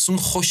آسون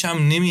خوشم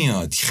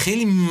نمیاد.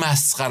 خیلی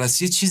مسخره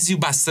است یه چیزی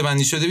بسته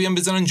بندی شده بیان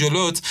بزنن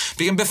جلوت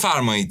بگم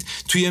بفرمایید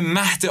توی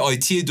مهد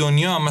آیتی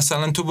دنیا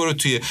مثلا تو برو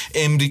توی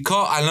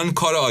امریکا الان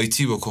کار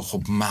آیتی بکن.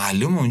 خب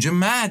معلومه اونجا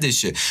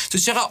مهدشه. تو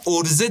چقدر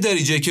ارزه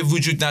داری جایی که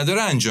وجود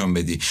نداره انجام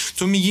بدی.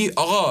 تو میگی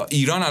آقا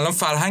ایران الان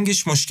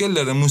فرهنگش مشکل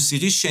داره،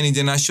 موسیقی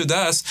شنیده نشده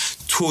است.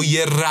 تو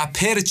یه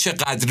رپر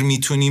چقدر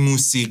میتونی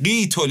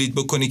موسیقی تولید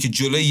بکنی که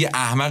جلوی یه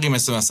احمقی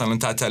مثلا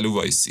تتلو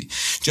وایسی،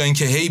 جای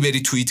اینکه هی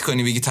بری توییت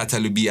کنی بگی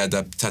تتلو بی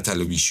ادب،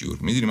 تتلو بی شعور.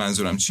 میدونی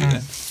منظورم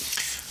چیه؟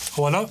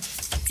 خب حالا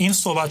این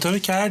صحبت رو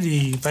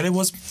کردی، ولی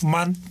باز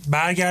من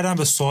برگردم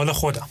به سوال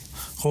خودم.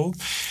 خب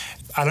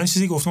الان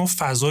چیزی گفتم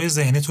فضای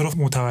ذهنی تو رو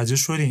متوجه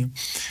شدیم،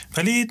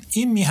 ولی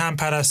این میهن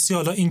پرستی،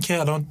 حالا این که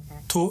الان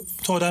تو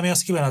آدمی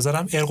هستی که به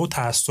نظرم ارق و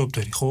تعصب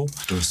داری، خب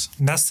درست،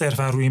 نه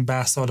صرفا روی این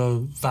بحث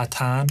حالا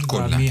وطن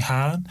و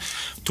میهن،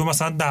 تو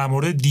مثلا در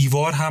مورد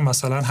دیوار هم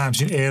مثلا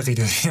همچین ارقی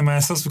داری. من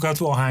احساس میکنم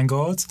تو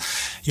آهنگات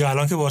یا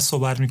الان که باهاش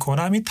صحبت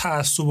میکنم این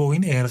تعصب و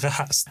این ارقه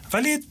هست.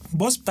 ولی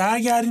باز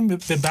برگردیم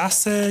به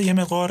بحث یه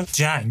مقدار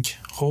جنگ.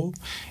 خب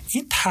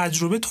این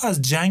تجربه تو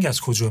از جنگ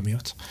از کجا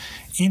میاد؟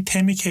 این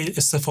تمی که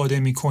استفاده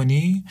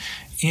میکنی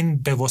این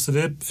به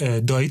واسطه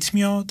دایت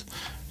میاد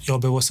یا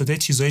به واسطه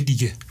چیزای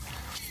دیگه؟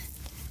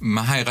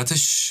 من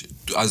حقیقتش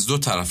از دو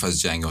طرف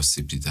از جنگ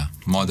آسیب دیدم.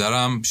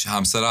 مادرم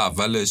همسر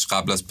اولش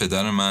قبل از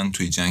پدر من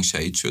توی جنگ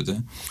شهید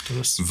شده.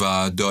 درست.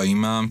 و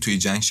داییمم توی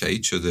جنگ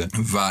شهید شده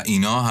و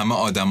اینا همه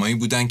آدمایی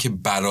بودن که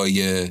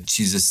برای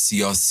چیز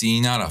سیاسی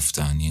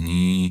نرفتن.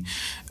 یعنی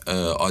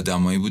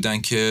آدمایی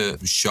بودن که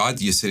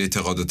شاید یه سری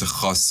اعتقادات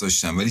خاص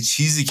داشتن، ولی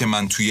چیزی که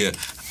من توی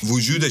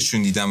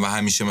وجودشون دیدم و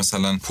همیشه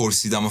مثلا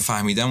پرسیدم و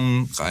فهمیدم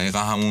اون دقیقا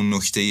همون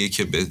نکته‌ایه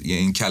که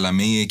این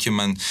کلمه‌ایه که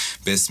من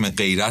به اسم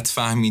غیرت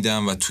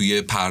فهمیدم و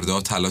توی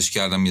پرده تلاش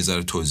کردم یه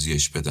ذره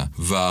توضیحش بدم.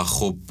 و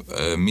خب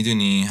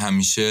میدونی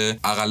همیشه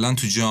اقلا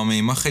تو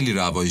جامعه ما خیلی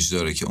رواج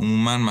داره که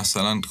عموما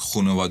مثلا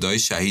خانواده‌های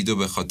شهید رو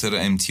به خاطر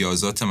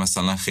امتیازات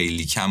مثلا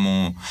خیلی کم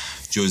و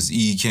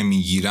جزئی که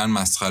میگیرن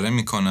مسخره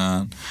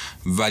میکنن،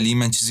 ولی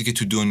من چیزی که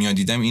تو دنیا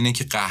دیدم اینه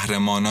که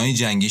قهرمانای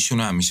جنگیشون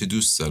رو همیشه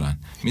دوست دارن.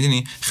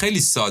 میدونی خیلی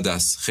ساده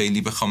است.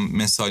 خیلی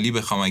مثالی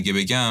بخوام اگه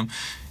بگم،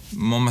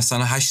 ما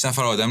مثلا 8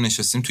 نفر آدم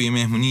نشستیم توی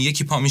مهمونی،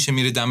 یکی پا میشه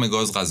میره دم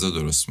گاز غذا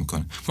درست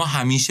میکنه. ما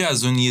همیشه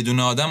از اون یه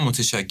دونه آدم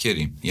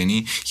متشکریم.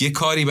 یعنی یه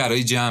کاری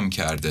برای جمع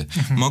کرده.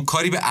 ما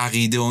کاری به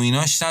عقیده و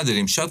ایناش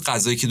نداریم. شاید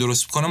غذایی که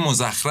درست میکنه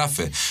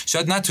مزخرفه،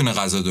 شاید نتونه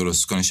غذا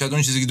درست کنه، شاید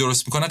اون چیزی که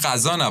درست میکنه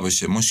غذا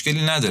نباشه،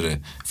 مشکلی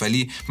نداره.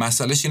 ولی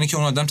مسئلهش اینه که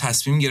اون آدم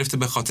تصمیم گرفته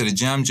به خاطر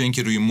جمع جای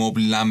اینکه روی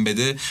مبل لم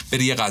بده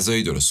بره یه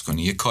غذایی درست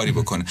کنه، یه کاری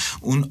بکنه.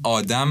 اون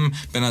آدم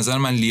به نظر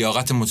من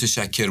لیاقت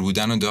متشکر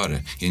بودن رو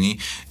داره. یعنی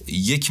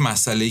یک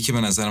مسئله‌ای که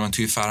به نظر من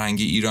توی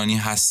فرهنگ ایرانی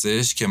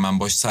هستش که من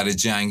باش سر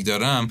جنگ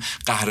دارم،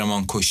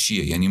 قهرمان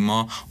کشیه. یعنی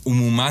ما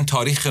عموما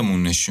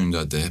تاریخمون نشون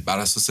داده بر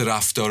اساس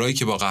رفتارهایی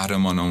که با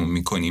قهرمانامون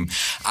میکنیم،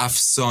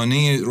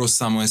 افسانه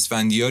رستم و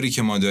اسفندیاری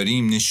که ما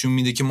داریم نشون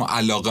میده که ما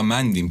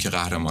علاقه‌مندیم که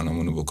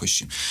قهرمانامون رو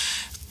بکشیم.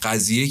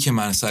 قضیه که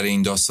من سر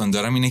این داستان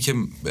دارم اینه که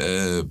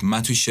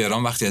من توی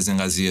شعرام وقتی از این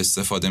قضیه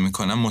استفاده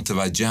میکنم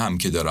متوجه هم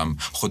که دارم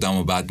خودم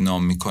رو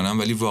بدنام میکنم،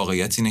 ولی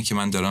واقعیت اینه که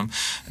من دارم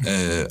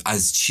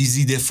از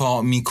چیزی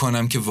دفاع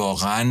میکنم که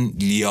واقعا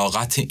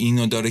لیاقت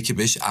اینو داره که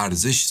بهش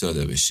ارزش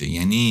داده بشه.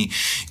 یعنی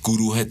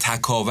گروه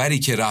تکاوری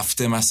که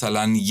رفته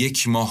مثلا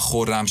 1 ماه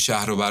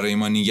خرمشهر رو برای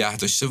ما نگه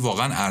داشته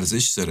واقعا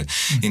ارزش داره.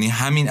 یعنی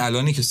همین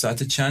الانی که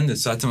ساعت چنده،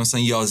 ساعت مثلا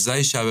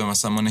 11 شب،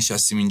 مثلا ما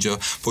نشستیم اینجا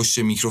پشت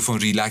میکروفون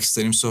ریلکس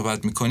داریم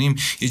صحبت میکنیم،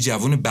 یه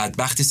جوون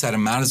بدبختی سر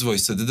مرز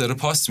وایساده داره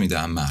پاس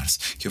میده مرز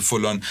که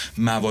فلان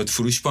مواد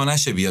فروش با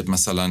نشه بیاد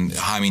مثلا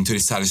همینطوری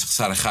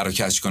سر خر و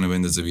کج کنه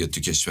بندازه بیاد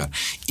تو کشور.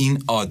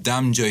 این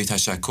آدم جای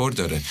تشکر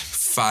داره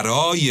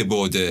فرای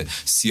بعد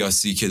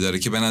سیاسی که داره،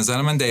 که به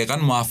نظر من دقیقاً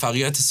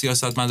موفقیت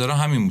سیاستمدارا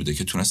همین بوده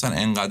که تونستن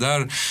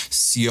انقدر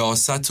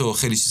سیاست و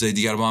خیلی چیزای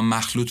دیگر با هم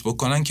مخلوط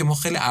بکنن که ما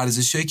خیلی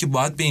ارزشایی که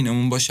باید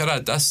بینمون باشه رو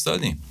از دست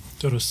دادیم.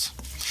 درست.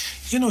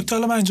 یه نکته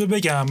حالا من اینجا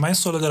بگم، من این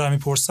سوال دارم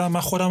میپرسم،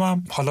 من خودم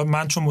هم حالا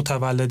من چون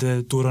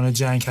متولد دوران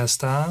جنگ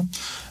هستم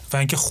و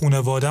اینکه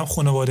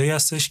خانواده‌ای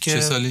هستش که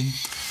چه سالی؟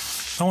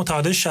 من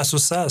متولد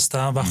 63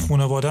 هستم و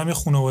خانواده‌ام یه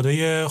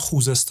خانواده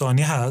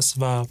خوزستانی هست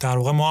و در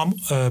واقع ما هم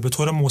به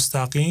طور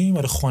مستقیم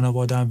برای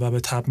خانواده‌ام و به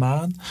تبع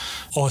من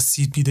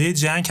آسیب دیده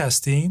جنگ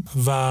هستیم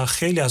و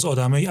خیلی از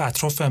آدمای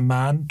اطراف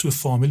من تو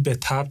فامیل به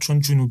تبع چون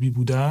جنوبی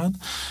بودن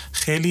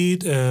خیلی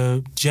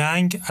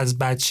جنگ از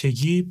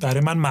بچگی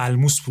برای من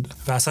ملموس بوده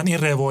و اصلا این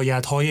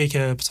روایت هایی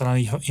که مثلا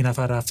این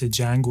نفر رفته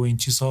جنگ و این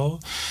چیزها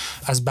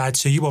از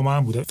بچگی با من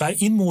بوده و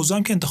این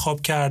موضوعم که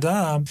انتخاب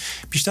کردم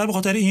بیشتر به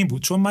خاطر این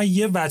بود چون من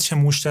یه بچه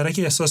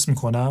مشترکی احساس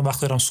میکنم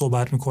وقتی دارم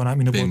صحبت میکنم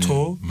اینو با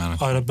تو.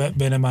 آره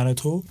بین من و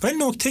تو. ولی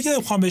نکته که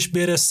میخوام بهش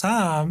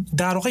برسم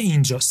در واقع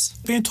اینجاست.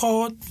 ببین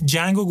تو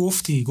جنگو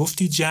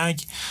گفتی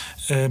جنگ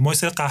ما یه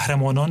سری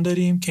قهرمانان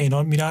داریم که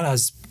اینا میرن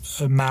از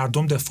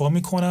مردم دفاع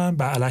میکنن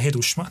به علیه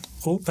دشمن.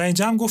 خب و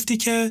اینجا هم گفتی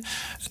که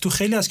تو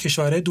خیلی از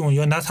کشورهای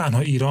دنیا نه تنها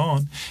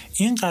ایران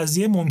این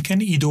قضیه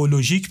ممکن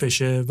ایدئولوژیک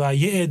بشه و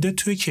یه عده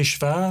توی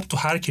کشور، تو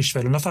هر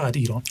کشوری، نه فقط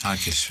ایران،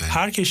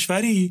 هر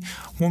کشوری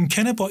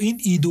ممکنه با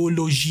این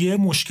ایدئولوژی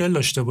مشکل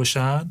داشته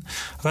باشن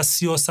و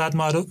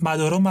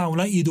سیاستمدارا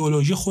معمولا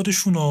ایدئولوژی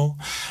خودشونو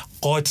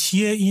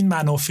قاطی این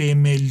منافع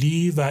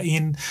ملی و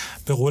این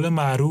به قول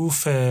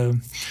معروف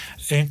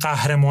این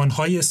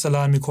قهرمان‌های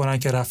اصطلاح میکنن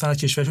که رفتن از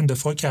کشورشون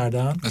دفاع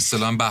کردن،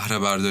 اصطلاح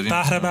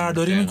بهره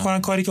برداری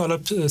میکنن، کاری که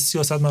حالا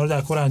سیاستمدارا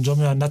در کل انجام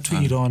میدن، نه تو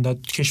ایران نه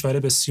کشور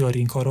بسیاری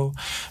این کارو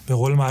به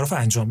قول معروف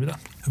انجام میدن.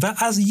 و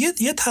از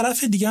یه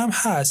طرف دیگه هم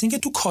هست اینکه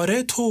تو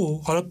کاره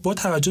تو، حالا با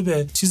توجه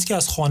به چیزی که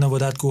از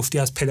خانوادت گفتی،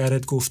 از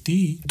پدرت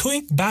گفتی، تو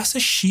این بحث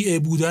شیعه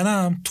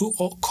بودنم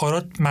تو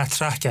کارات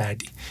مطرح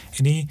کردی.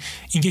 یعنی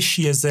اینکه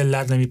شیعه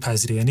ذلت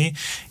نمیپذیره، یعنی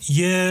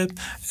یه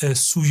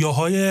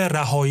سویه‌های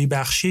رهایی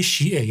بخشی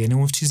شیعه، یعنی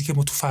اون چیزی که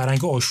ما تو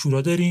فرهنگ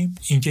عاشورا داریم،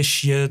 اینکه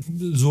شیعه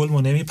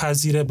ظلمو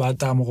نمیپذیره، بعد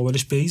در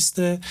مقابلش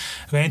بیسته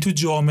و این تو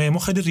جامعه ما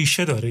خیلی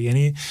ریشه داره،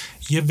 یعنی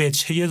یه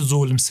وجهه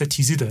ظلم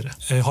ستیزی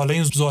داره. حالا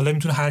این ظالم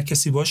میتونه هر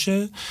کسی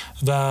باشه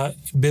و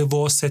به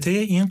واسطه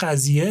این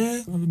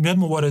قضیه میاد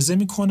مبارزه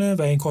میکنه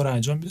و این کار رو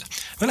انجام میده.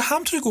 ولی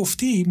همونطوری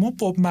گفتی ما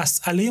با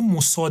مسئله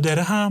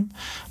مصادره هم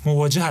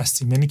مواجه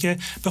هستیم، یعنی که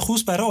به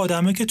خصوص برای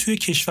آدمایی که توی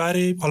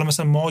کشور، حالا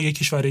مثلا ما یک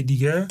کشور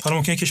دیگه، حالا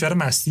ممکنه کشور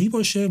مسیحی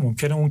باشه،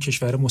 ممکنه اون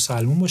کشور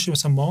مسلمان باشه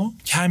مثلا ما،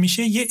 که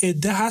همیشه یه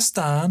عده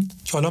هستن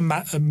که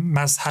حالا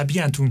مذهبی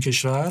ان تو اون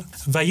کشور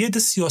و یه عده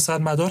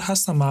سیاستمدار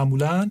هستن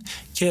معمولاً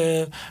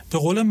که به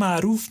قول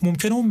معروف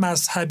ممکنه اون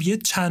مذهبی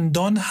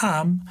چندان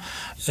هم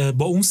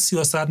با اون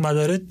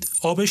سیاستمدار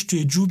آبش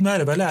توی جوب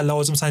نره، ولی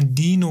علاوه مثلا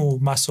دین و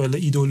مسائل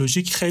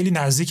ایدئولوژیک خیلی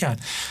نزدیکن،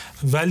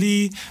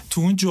 ولی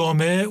تو اون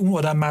جامعه اون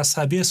آدم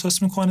مذهبی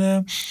احساس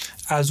میکنه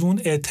از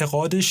اون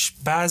اعتقادش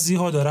بعضی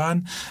ها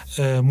دارن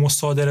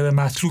مصادره به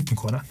مطلوب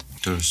میکنن.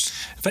 درست.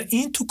 و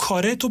این تو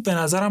کاره تو به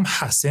نظرم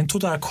هست، این تو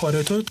در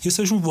کاره تو یه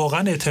سرشون واقعا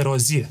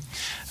اعتراضیه،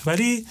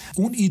 ولی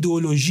اون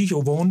ایدئولوژی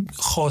و اون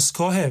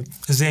خاستگاه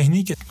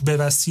ذهنی که به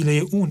وسیله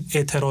اون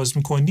اعتراض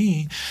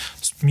میکنی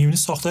میبینی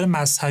ساختار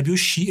مذهبی و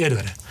شیعه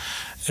داره.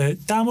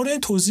 در مورد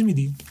این توضیح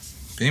میدیم.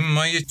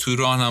 ما یه تو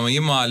راهنمایی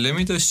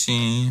معلمی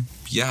داشتیم،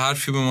 یه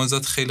حرفی به ما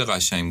زد خیلی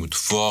قشنگ بود،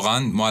 واقعا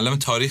معلم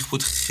تاریخ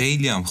بود،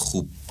 خیلی هم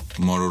خوب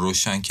ما رو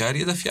روشن کرد.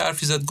 یه دفعه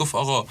حرفی زد، گفت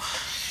آقا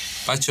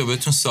بچه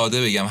بهتون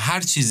ساده بگم،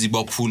 هر چیزی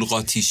با پول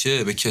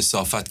قاطیشه به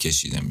کثافت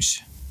کشیده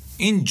میشه.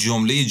 این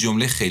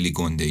جمله خیلی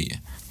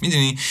گنده‌ایه.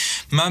 میدونی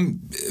من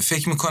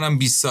فکر میکنم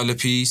 20 سال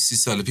پیش 30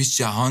 سال پیش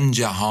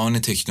جهان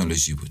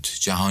تکنولوژی بود،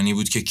 جهانی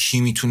بود که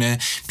کی میتونه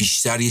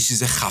بیشتر یه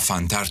چیز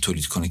خفن‌تر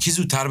تولید کنه، کی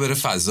زودتر بره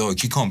فضا،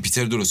 کی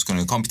کامپیوتر درست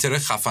کنه، کامپیوتر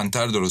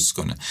خفن‌تر درست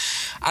کنه.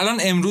 الان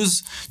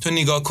امروز تو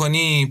نگاه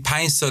کنی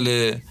 5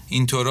 سال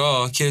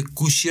اینطورا که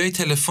گوشی‌های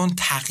تلفن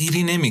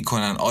تغییری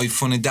نمی‌کنن،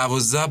 آیفون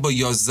 12 با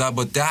 11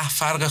 با 10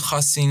 فرق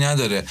خاصی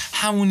نداره،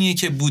 همونیه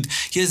که بود،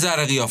 یه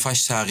ذره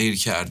قیافش تغییر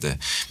کرده.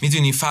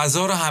 میدونی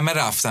فضا رو همه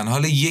رفتن،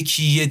 حالا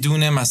یکی یه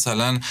دونه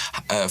مثلا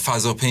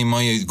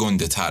فضاپیمای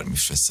گنده تر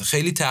میفرسته،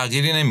 خیلی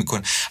تغییری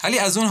نمیکنه، ولی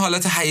از اون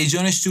حالت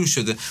هیجانش دور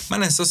شده.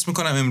 من احساس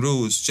میکنم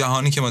امروز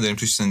جهانی که ما داریم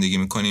توش زندگی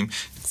میکنیم،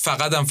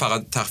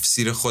 فقط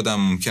تفسیر خودم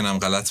ممکنم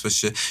غلط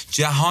باشه،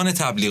 جهان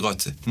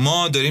تبلیغاته.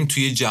 ما داریم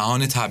توی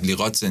جهان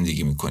تبلیغات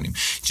زندگی میکنیم،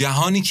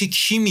 جهانی که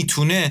کی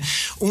میتونه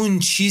اون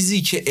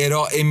چیزی که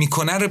ارائه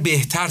میکنه رو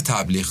بهتر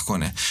تبلیغ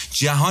کنه،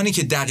 جهانی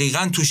که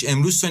دقیقاً توش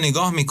امروز تو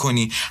نگاه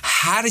میکنی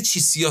هر چی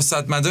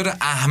سیاستمدار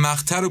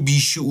احمق‌تر و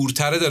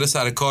بیشعورتر داره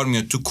سر کار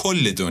میاد تو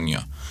کل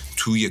دنیا،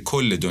 توی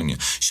کل دنیا.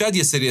 شاید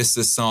یه سری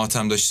استثناءات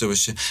هم داشته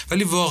باشه،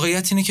 ولی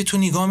واقعیت اینه که تو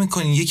نگاه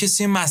میکنی یه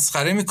کسی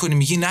مسخره میکنی،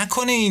 میگی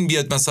نکنه این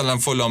بیاد مثلا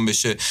فلان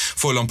بشه،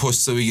 فلان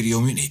پستو بگیری، و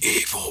میبینی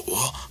ای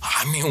بابا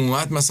همین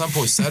اومد مثلا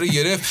پستر رو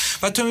گرفت،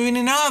 و تو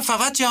میبینی نه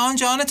فقط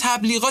جهان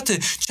تبلیغاته.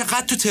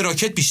 چقدر تو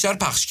تراکت بیشتر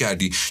پخش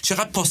کردی،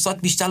 چقدر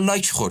پستات بیشتر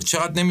لایک خورد،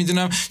 چقدر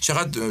نمیدونم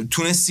چقدر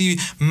تونستی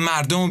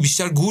مردمو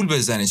بیشتر گول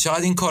بزنی،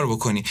 چقدر این کار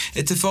بکنی.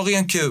 اتفاقی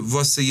هم که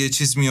واسه یه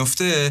چیز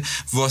میفته،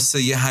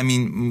 واسه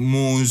همین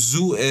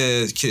موضوع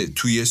که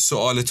توی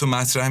سوال تو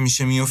مطرح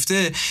میشه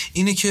میفته،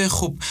 اینه که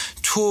خب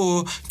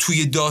تو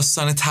توی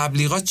داستان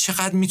تبلیغات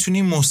چقدر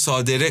میتونی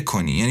مصادره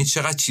کنی، یعنی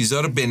چقدر چیزها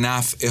رو به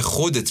نفع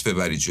خودت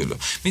ببری جلو.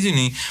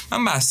 میدونی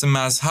من بحث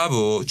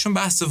مذهبو چون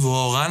بحث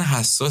واقعا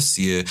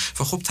حساسیه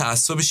و خب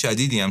تعصب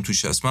شدیدی هم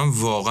توش هست، من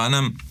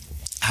واقعا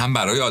هم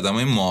برای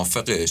آدمای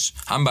موافقش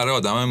هم برای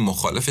آدمای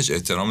مخالفش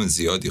احترام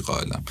زیادی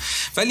قائلم،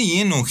 ولی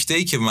یه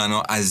نکته‌ای که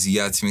منو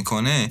اذیت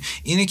میکنه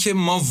اینه که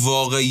ما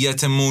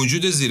واقعیت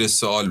موجود زیر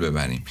سوال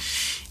ببریم.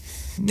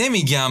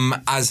 نمیگم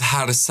از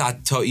هر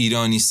 100 تا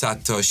ایرانی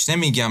 100 تاش،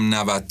 نمیگم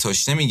 90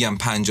 تاش، نمیگم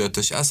 50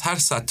 تاش، از هر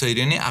 100 تا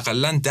ایرانی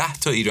اقلن 10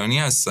 تا ایرانی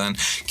هستن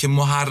که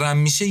محرم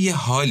میشه یه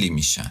حالی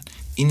میشن.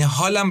 این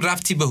حالم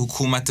ربطی به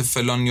حکومت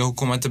فلان یا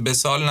حکومت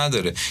بسال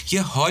نداره،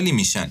 یه حالی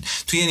میشن.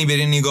 تو یعنی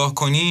بری نگاه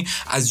کنی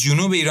از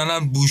جنوب ایران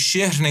هم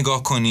بوشهر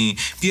نگاه کنی،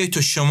 بیای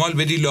تو شمال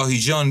بری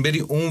لاهیجان، بری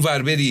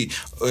اونور بری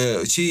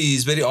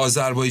بری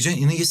آذربایجان،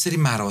 اینا یه سری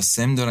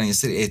مراسم دارن، یه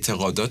سری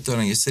اعتقادات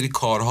دارن، یه سری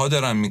کارها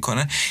دارن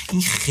میکنن.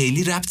 این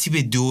خیلی ربطی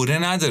به دوره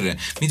نداره.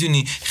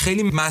 میدونی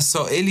خیلی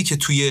مسائلی که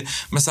توی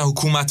مثلا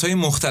حکومت‌های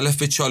مختلف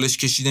به چالش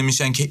کشیده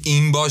میشن که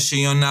این باشه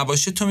یا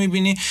نباشه، تو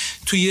میبینی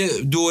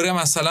توی دوره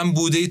مثلا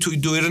بوده، توی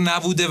دوره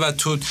نبوده و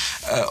تو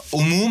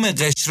عموم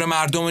قشر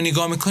مردم رو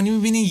نگاه میکنی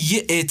میبینی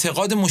یه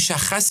اعتقاد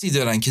مشخصی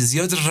دارن که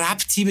زیاد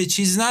ربطی به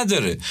چیز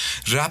نداره،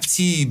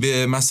 ربطی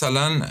به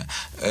مثلا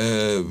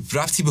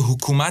ربطی به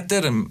حکومت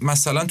داره.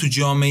 مثلا تو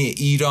جامعه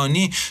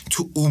ایرانی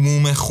تو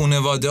عموم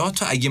خانواده ها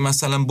تو اگه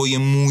مثلا با یه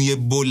موی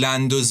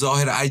بلند و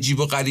ظاهر عجیب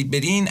و غریب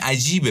بری، این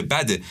عجیبه،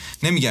 بده.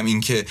 نمیگم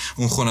این که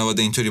اون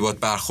خانواده اینطوری باهات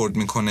برخورد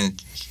میکنه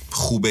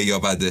خوبه یا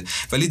بده،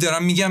 ولی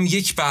دارم میگم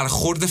یک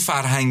برخورد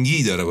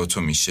فرهنگی داره با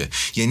تو میشه.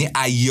 یعنی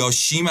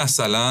عیاشی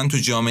مثلا تو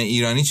جامعه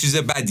ایرانی چیز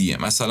بدیه،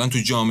 مثلا تو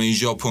جامعه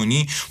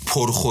ژاپنی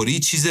پرخوری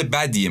چیز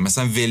بدیه،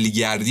 مثلا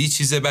ولگردی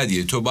چیز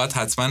بدیه. تو باید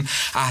حتما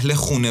اهل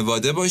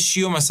خانواده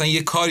باشی و مثلا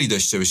یه کاری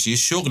داشته باشی، یه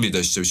شغلی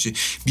داشته باشی.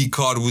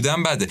 بیکار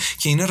بودن بده،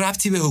 که اینا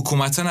ربطی به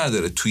حکومت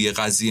نداره. توی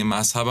قضیه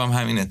مذهب هم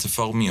همین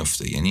اتفاق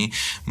میفته. یعنی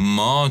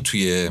ما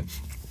توی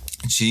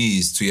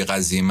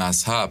قضیه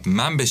مذهب،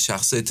 من به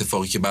شخص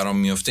اتفاقی که برام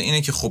میفته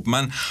اینه که خب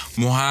من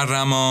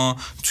محرما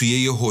توی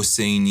یه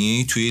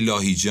حسینی توی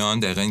لاهیجان،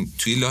 دقیقاً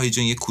توی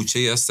لاهیجان یه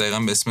کوچه‌ای هست دقیقاً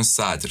به اسم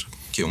صدر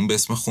که اون به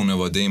اسم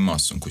خانواده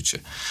ماست اون کوچه.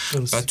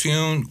 و توی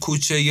اون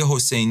کوچه یه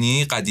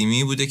حسینی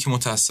قدیمی بوده که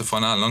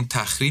متاسفانه الان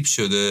تخریب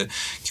شده،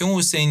 که اون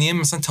حسینی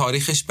مثلا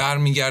تاریخش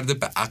برمیگرده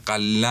به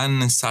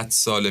اقلاً 100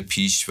 سال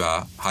پیش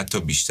و حتی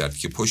بیشتر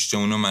که پشت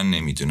اونو من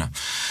نمیدونم.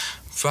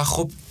 و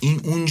خب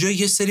این اونجا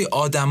یه سری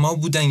آدما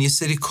بودن، یه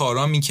سری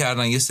کارا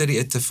میکردن، یه سری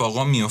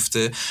اتفاقا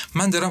میفته.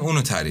 من دارم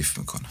اونو تعریف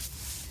میکنم،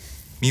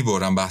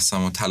 میبرم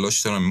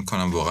تلاش دارم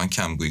میکنم واقعا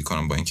کمگویی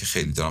کنم، با اینکه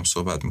خیلی دارم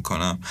صحبت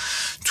میکنم.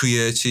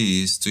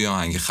 توی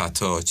آهنگ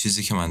خطا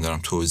چیزی که من دارم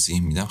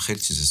توضیح میدم خیلی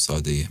چیز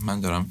ساده‌ایه. من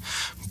دارم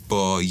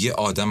با یه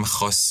آدم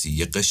خاصی،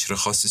 یه قشر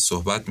خاصی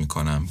صحبت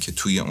میکنم که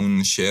توی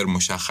اون شعر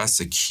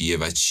مشخص کیه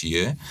و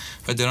چیه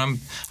و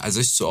دارم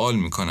ازش سوال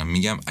میکنم.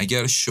 میگم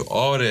اگر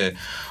شعار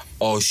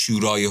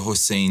عاشورای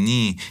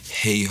حسینی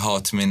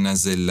هیهات من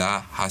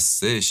ذله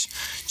هستش،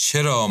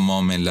 چرا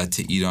ما ملت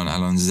ایران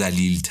الان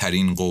ذلیل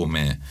ترین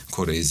قوم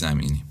کره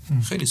زمینی؟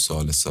 خیلی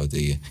سوال ساده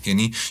ایه.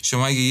 یعنی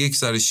شما اگه یک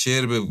ذره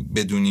شعر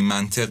بدونی،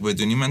 منطق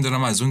بدونی، من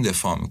دارم از اون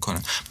دفاع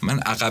میکنم. من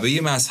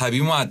عقبه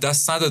مذهبی مو از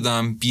دست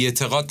ندادم، بی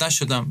اعتقاد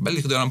نشدم،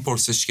 ولی دارم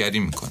پرسشگری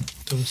میکنم.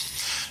 درست.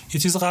 یه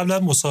چیز قبل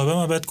از مصاحبه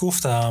من بهت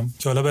گفتم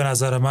که حالا به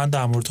نظر من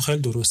در مورد تو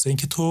خیلی درسته، این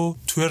که تو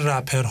توی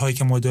رپرهایی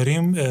که ما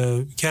داریم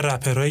که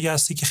رپرهایی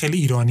هستی که خیلی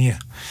ایرانیه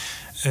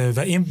و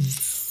این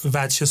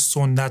وجه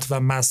سنت و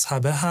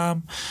مذهبه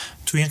هم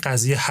توی این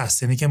قضیه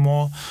هست. یعنی که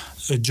ما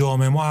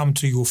جامعه ما هم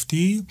توی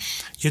گفتی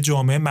یه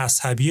جامعه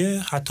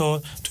مذهبیه. حتی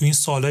توی این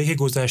سالهایی که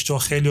گذشته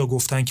خیلی ها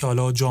گفتن که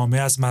حالا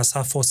جامعه از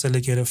مذهب فاصله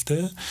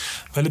گرفته،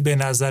 ولی به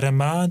نظر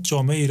من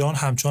جامعه ایران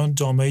همچنان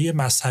جامعه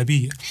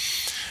مذهبیه.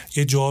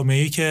 یه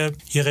جامعه‌ای که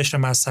یه قشر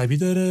مذهبی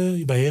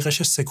داره و یه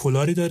قشر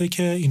سکولاری داره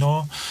که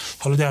اینا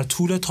حالا در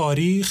طول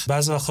تاریخ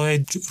بعضی وقتا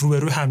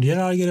روبروی همدیگه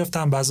قرار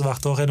گرفتن، بعضی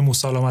وقتا خیلی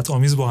مسالمت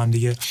آمیز با هم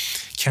دیگه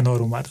کنار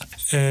اومدن.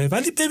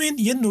 ولی ببین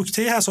یه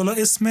نکته هست، حالا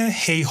اسم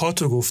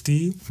هیهات رو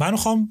گفتی، من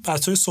میخوام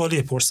از توی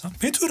سوالی بپرسم.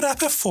 ببین تو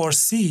رپ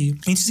فارسی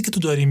این چیزی که تو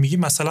داری میگی،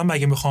 مثلا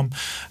مگه میخوام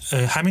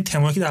همین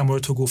تمایی که در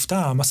مورد تو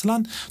گفتم،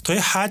 مثلا تا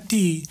یه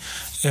حدی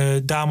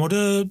در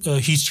مورد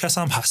هیچ کس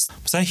هم هست.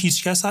 مثلا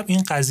هیچ کس هم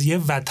این قضیه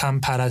وطن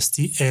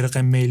پرستی، ارق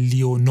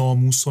ملی و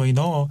ناموس و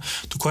اینا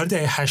تو کار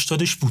دهه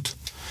 80ش بود.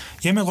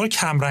 یه مقدار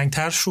کم رنگ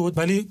تر شد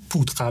ولی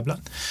بود قبلا.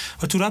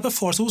 و تو رپ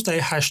فارسی بود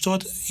دهه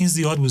 80 این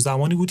زیاد بود.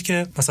 زمانی بود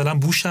که مثلا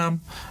بوش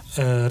هم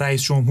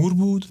رئیس جمهور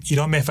بود،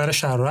 ایران محور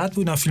شرارت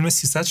بود، فیلم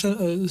 300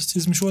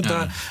 چیز میشد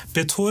و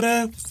به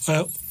طور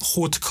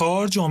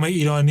خودکار جامعه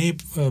ایرانی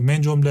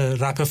من جمله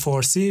رپ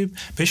فارسی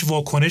بهش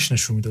واکنش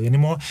نشون میداد. یعنی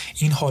ما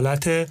این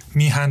حالت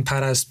میهن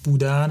پرست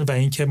بودن و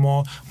اینکه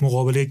ما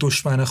مقابل یک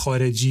دشمن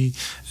خارجی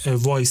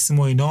وایسیم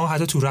و اینا،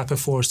 حتی تو رپ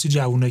فارسی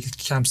جوونایی که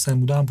کم سن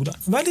بودن.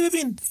 ولی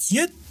ببین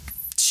یه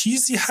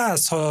چیزی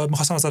هست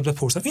میخواستم ازت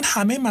بپرسم. این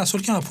همه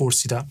مسائلی که من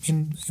پرسیدم،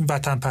 این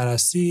وطن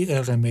پرستی،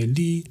 ارق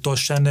ملی،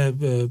 داشتن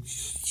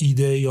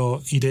ایده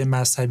یا ایده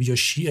مذهبی یا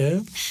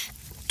شیعه،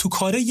 تو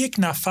کار یک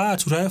نفر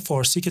تو رپ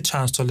فارسی که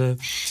چند سال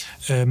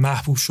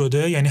محبوب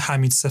شده، یعنی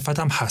حمید صفت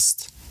هم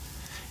هست.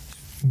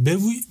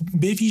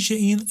 به ویژه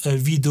این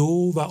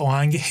ویدیو و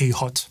آهنگ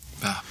هیهات.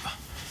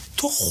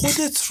 تو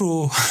خودت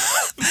رو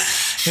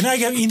یعنی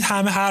اگر این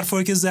همه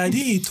حرفایی که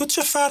زدی، تو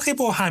چه فرقی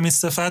با حمید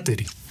صفت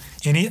داری؟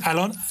 یعنی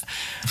الان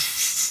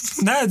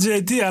نه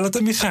جدی الان تو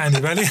میخندی،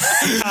 ولی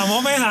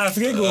تمام این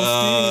حرفی که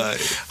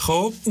گفتی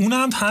خب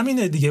اونم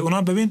همینه دیگه.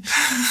 اونم ببین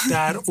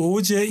در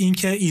اوج این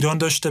که ایران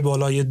داشته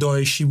بالای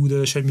داعشی بوده،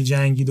 داشته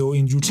میجنگیده و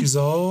اینجور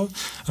چیزا،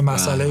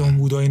 مسئله اون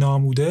بوده و اینا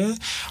هم بوده،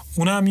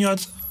 اونم میاد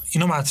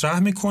اینو مطرح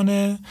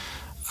میکنه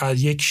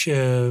از یک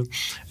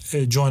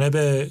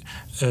جانب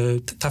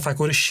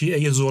تفکر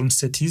شیعی ظلم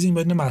ستیزی این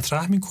بدونه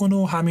مطرح میکنه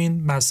و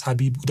همین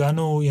مذهبی بودن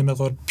و یه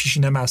مقدار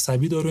پیشینه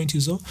مذهبی داره و این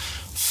چیزا.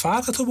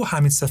 فرق تو با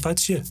حمید صفت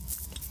چیه؟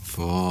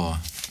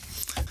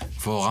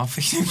 واقعا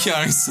فکر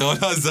نمی‌کردم این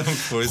سوال ازم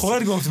پرسید.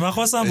 خودت گفتی، من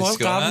خواستم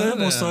باید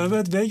قبل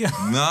مصاحبهت بگم.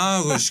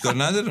 نه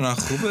اشکال نداره، نه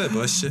خوبه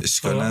باشه،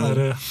 اشکال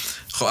نداره.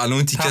 خب الان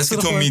اون تیکه که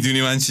تو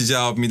میدونی من چی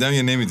جواب میدم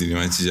یا نمیدونی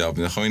من چی جواب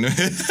میدم؟ خب اینو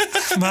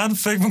من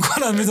فکر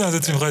میکنم میدونم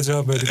تو میخوای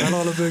جواب بدی،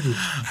 حالا بگو.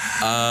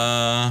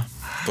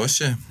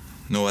 باشه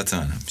نوبت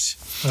من میشه.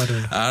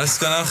 عرض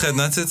کنم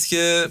خدمتت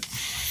که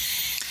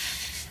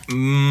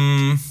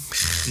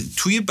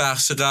توی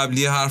بخش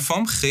قبلی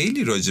حرفام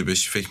خیلی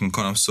راجبش فکر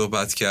میکنم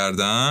صحبت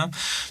کردم.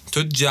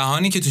 تو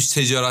جهانی که توش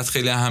تجارت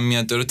خیلی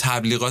اهمیت داره،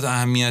 تبلیغات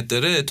اهمیت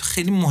داره، تو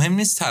خیلی مهم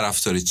نیست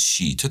طرفدار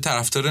چی، تو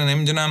طرفدار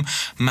نمیدونم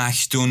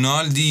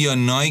مکدونالدی یا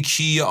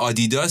نایکی یا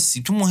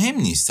آدیداسی، تو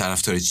مهم نیست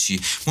طرفدار چی،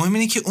 مهم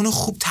اینه که اونو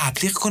خوب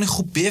تبلیغ کنی،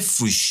 خوب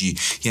بفروشی.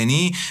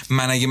 یعنی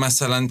من اگه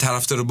مثلا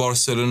طرفدار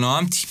بارسلونا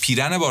هم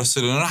پیرن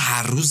بارسلونا رو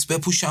هر روز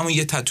بپوشم و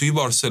یه تتوی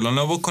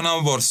بارسلونا بکنم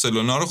و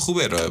بارسلونا رو خوب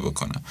ارائه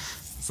بکنم،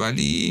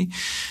 ولی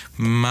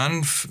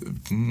من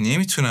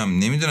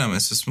نمیدونم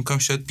احساس میکنم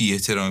شاید بی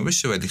احترامی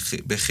بشه، ولی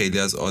به خیلی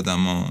از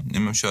آدما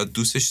نمیدونم شاید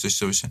دوستش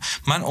داشته باشه.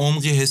 من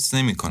عمقی حس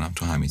نمیکنم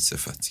تو حمید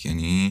صفت.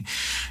 یعنی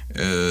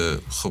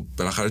خب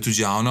بالاخره تو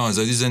جهان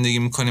آزادی زندگی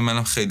میکنیم،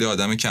 منم خیلی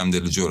آدم کم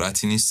دل و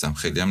جرأتی نیستم،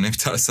 خیلی هم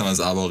نمیترسم از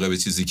عواقب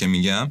چیزی که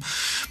میگم.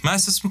 من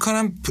احساس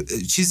میکنم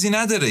چیزی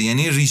نداره،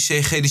 یعنی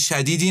ریشه خیلی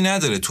شدیدی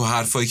نداره تو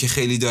حرفایی که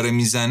خیلی داره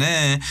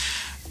میزنه.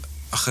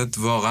 آخه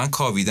واقعا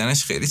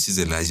کاویدنش خیلی چیز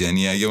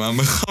لجنیه. اگه من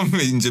بخوام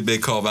اینجا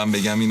بکاوم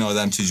بگم این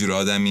آدم چجور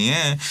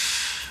آدمیه،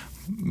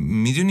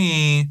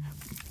 میدونی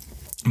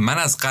من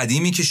از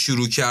قدیمی که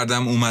شروع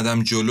کردم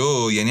اومدم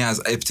جلو، یعنی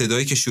از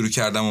ابتدایی که شروع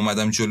کردم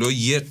اومدم جلو،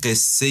 یه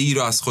قصه ای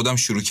رو از خودم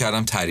شروع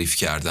کردم تعریف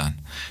کردن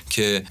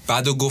که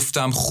بعدو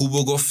گفتم،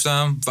 خوبو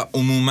گفتم، و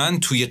عموما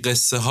توی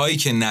قصه هایی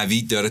که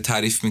نوید داره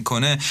تعریف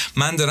میکنه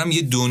من دارم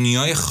یه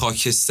دنیای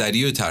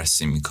خاکستری رو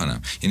ترسیم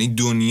میکنم. یعنی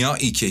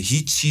دنیایی که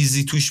هیچ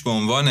چیزی توش به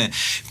عنوان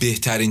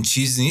بهترین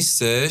چیز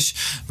نیستش،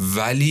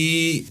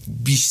 ولی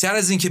بیشتر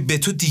از این که به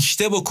تو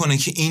دیکته بکنه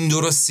که این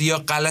درسته یا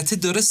غلطه،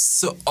 داره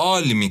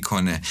سوال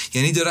میکنه.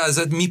 یعنی داره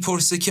ازت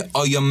میپرسه که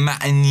آیا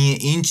معنی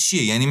این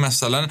چیه. یعنی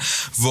مثلا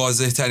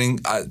واضح ترین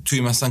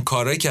توی مثلا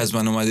کارهایی که از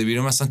من اومده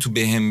بیرون، مثلا تو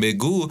بهم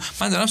بگو،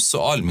 من دارم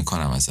سوال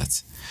میکنم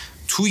ازت.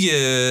 توی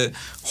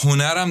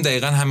هنرم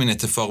دقیقا همین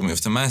اتفاق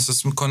میفته. من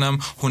احساس میکنم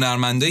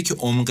هنرمندایی که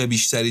عمق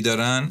بیشتری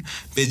دارن،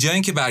 به جای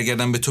اینکه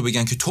برگردن به تو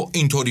بگن که تو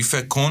اینطوری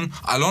فکر کن،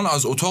 الان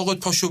از اتاقت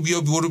پاشو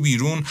بیا برو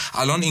بیرون،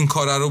 الان این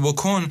کار رو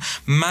بکن،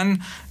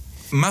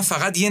 من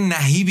فقط یه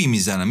نهیبی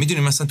میزنم.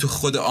 میدونی مثلا تو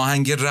خود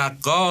آهنگ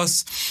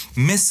رقاص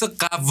مثل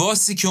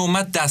قواسی که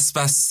اومد دست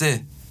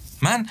بسته،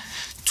 من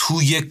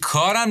توی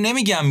کارم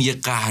نمیگم یه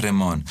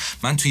قهرمان،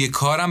 من توی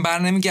کارم بر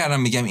نمیگردم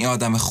میگم این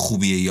آدم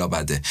خوبیه یا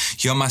بده.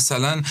 یا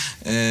مثلا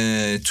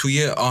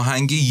توی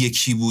آهنگ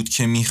یکی بود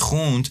که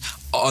میخوند،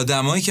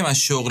 آدمایی که من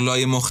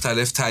شغلای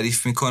مختلف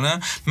تعریف میکنم،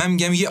 من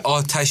میگم یه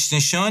آتش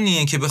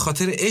نشانیه که به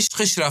خاطر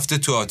عشقش رفته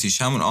تو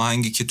آتیش. همون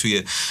آهنگی که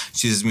توی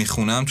چیز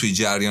میخونم، توی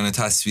جریان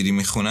تصویری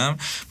میخونم،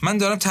 من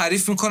دارم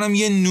تعریف میکنم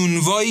یه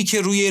نونوایی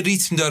که روی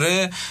ریتم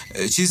داره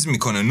چیز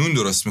میکنه، نون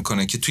درست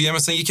میکنه، که توی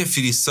مثلا یکی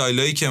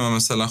فریستایلایی که من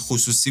مثلا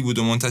خصوصی بود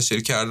و منتشر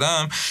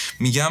کردم،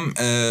 میگم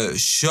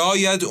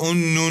شاید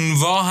اون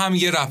نونوا هم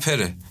یه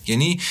رپره.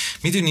 یعنی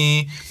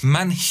میدونی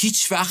من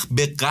هیچ وقت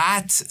به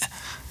قطع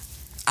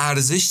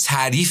ارزش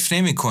تعریف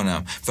نمی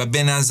کنم و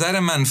به نظر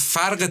من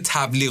فرق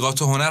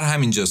تبلیغات و هنر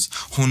همینجاست.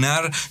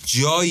 هنر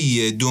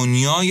جاییه،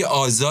 دنیای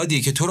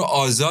آزادیه که تو رو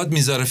آزاد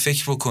میذاره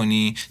فکر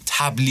بکنی.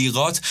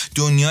 تبلیغات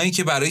دنیایی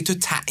که برای تو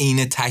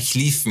تعیین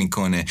تکلیف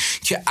میکنه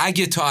که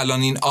اگه تو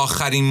الان این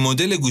آخرین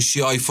مدل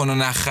گوشی آیفون رو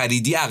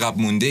نخریدی عقب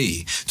مونده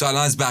ای، تو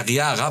الان از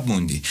بقیه عقب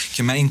موندی.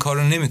 که من این کار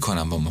رو نمی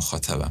کنم با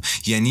مخاطبم.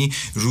 یعنی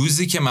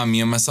روزی که من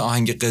میام مثلا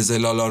آهنگ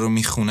قزلالا رو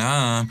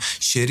میخونم،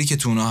 شعری که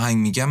تو اون آهنگ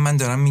میگم، من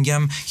دارم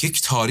میگم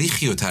یک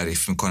تاریخی رو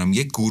تعریف میکنم،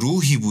 یک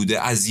گروهی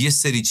بوده از یه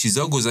سری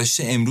چیزا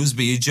گذشته، امروز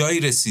به یه جایی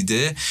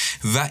رسیده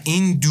و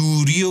این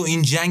دوری و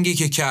این جنگی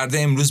که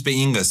کرده امروز به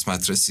این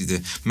قسمت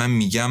رسیده. من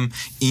میگم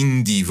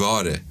این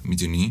دیواره،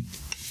 میدونی؟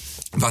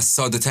 و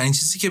ساده ترین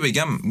چیزی که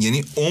بگم،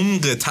 یعنی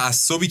عمق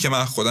تعصبی که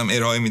من خودم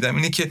ارائه میدم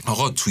اینه که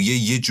آقا توی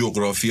یه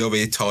جغرافیا و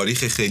یه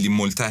تاریخ خیلی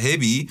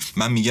ملتهبی،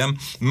 من میگم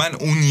من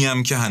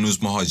اونیم که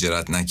هنوز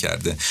مهاجرت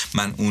نکرده،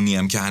 من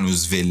اونیم که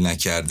هنوز ول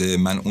نکرده،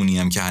 من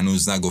اونیم که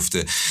هنوز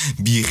نگفته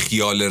بی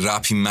خیال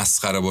رپی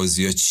مسخره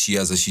بازی ها چی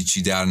ازش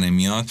چی در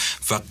نمیاد.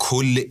 و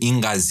کل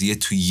این قضیه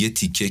توی یه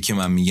تیکه که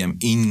من میگم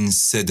این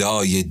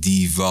صدای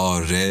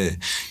دیواره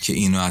که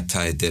اینو از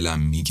ته دلم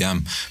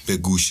میگم به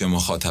گوش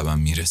مخاطبم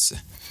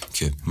میرسه،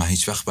 که من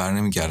هیچ وقت بر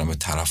نمیگردم به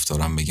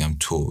طرفدارم بگم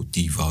تو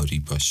دیواری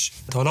باش.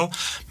 حالا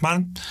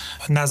من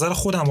نظر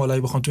خودم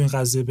والایی بخوام تو این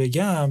قضیه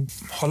بگم،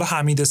 حالا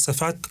حمید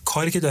صفت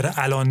کاری که داره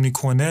الان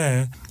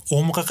میکنه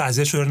عمق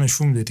قضیه رو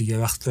نشون میده دیگه.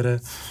 وقت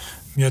داره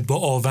میاد با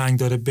آونگ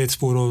داره بت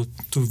برو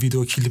تو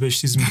ویدیو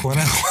کلیپش چیز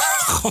میکنه.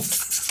 خب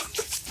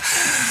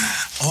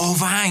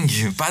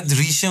آونگ بعد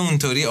ریشه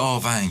اونطوری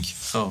آونگ.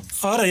 خب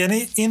آره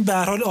یعنی این به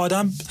هر حال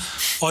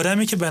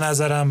آدمی که به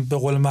نظرم به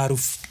قول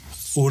معروف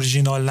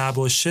اورجینال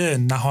نباشه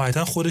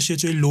نهایتا خودش یه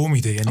جای لو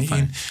میده.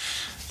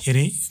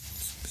 یعنی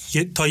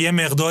این تا یه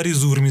مقداری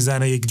زور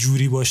میزنه یک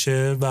جوری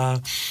باشه و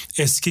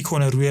اسکی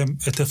کنه روی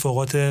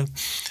اتفاقات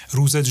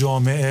روز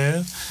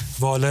جامعه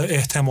و حالا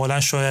احتمالا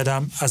شاید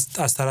هم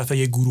از طرف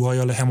یک گروه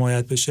های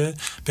حمایت بشه،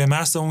 به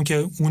محض اون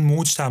که اون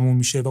موج تموم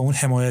میشه و اون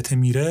حمایت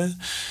میره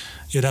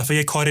یه دفعه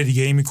یه کار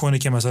دیگه ای میکنه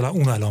که مثلا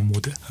اون الان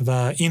موده. و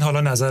این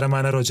حالا نظر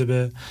من راجع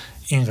به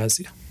این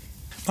قضیه.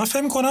 من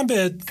فکر میکنم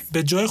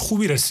به جای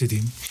خوبی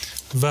رسیدیم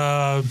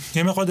و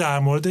یه مقدار در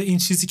مورد این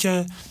چیزی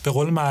که به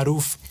قول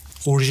معروف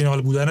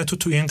اورجینال بودن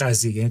تو این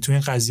قضیه، یعنی تو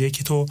این قضیه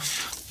که تو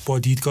با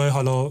دیدگاه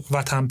حالا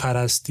وطن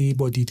پرستی،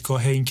 با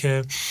دیدگاه این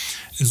که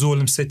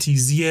ظلم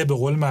ستیزیه به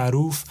قول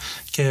معروف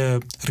که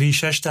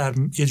ریشش در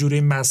یه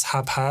جوری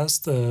مذهب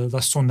هست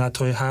و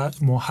سنت‌های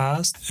ما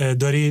هست،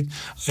 داری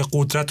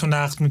قدرت رو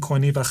نقد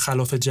میکنی و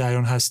خلاف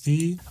جریان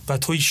هستی و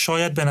توی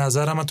شاید به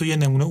نظر من تو یه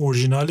نمونه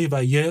اورجینالی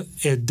و یه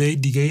عده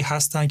دیگه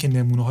هستن که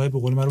نمونه های به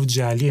قول معروف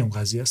جعلی اون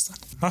قضیه هستن.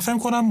 من فهم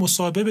کنم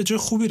مصاحبه به جای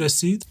خوبی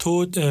رسید.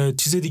 تو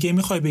چیز دیگه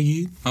میخوای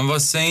بگی؟ من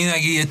واسه این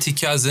اگه یه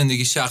تیکه از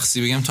زندگی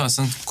شخصی بگم، تو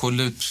اصلا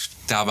کل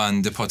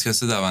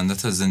پادکست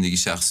دونده از زندگی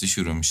شخصی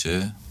شروع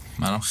میشه.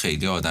 منم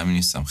خیلی آدمی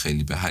نیستم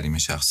خیلی به حریم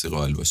شخصی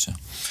قائل باشم.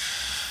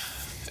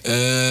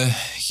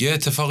 یه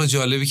اتفاق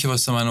جالبی که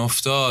واسه من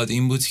افتاد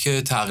این بود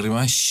که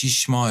تقریبا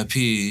 6 ماه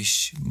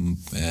پیش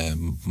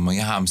ما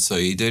یه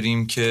همسایه‌ای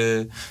داریم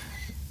که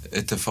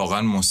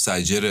اتفاقا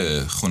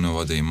مستاجر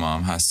خانواده ما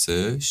هم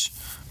هستش.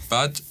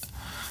 بعد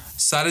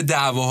سر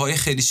دعواهای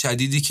خیلی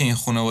شدیدی که این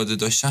خانواده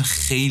داشتن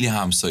خیلی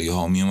همسایه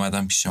ها می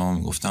اومدن پیش ما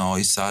میگفتن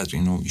آقای صدر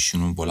اینو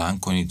ایشونو بلند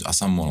کنید،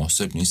 اصلا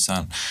مناسب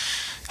نیستن،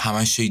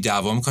 همش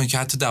دعوا میکنن که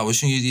حتی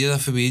دعواشون یه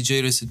دفعه به یه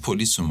جای رسید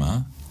پلیس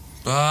اومد.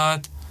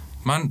 بعد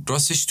من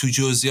راستش تو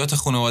جزئیات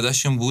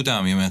خانواده‌شون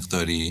بودم یه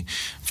مقداری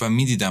و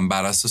میدیدم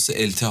بر اساس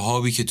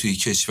التهابی که توی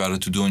کشور و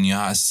تو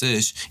دنیا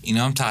هستش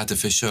اینا هم تحت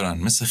فشارن،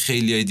 مثل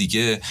خیلیای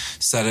دیگه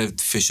سر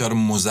فشار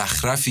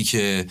مزخرفی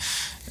که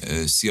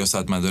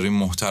سیاستمدارای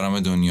محترم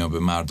دنیا به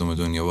مردم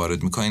دنیا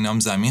وارد میکنن اینا هم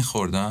زمین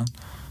خوردن.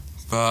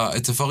 و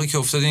اتفاقی که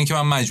افتاد اینه که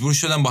من مجبور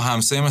شدم با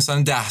همسایه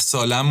مثلا 10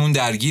 سالمون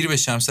درگیر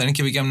بشم سر این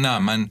که بگم نه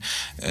من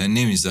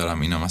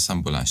نمیذارم اینا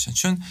مثلا بلند شن.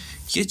 چون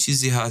یه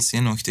چیزی هست،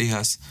 یه نکته‌ای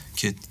هست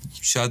که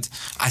شاید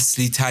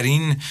اصلی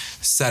ترین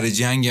سر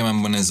جنگ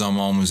من با نظام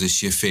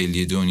آموزشی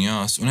فعلی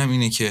دنیاست، اونم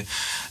اینه که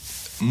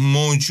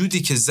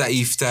موجودی که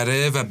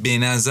ضعیف‌تره و به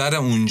نظر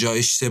اونجا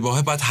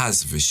اشتباهه باید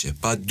حذف بشه،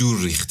 باید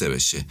دور ریخته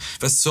بشه.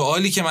 و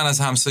سوالی که من از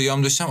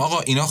همسایه‌ام داشتم آقا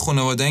اینا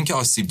خانواده‌ان که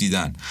آسیب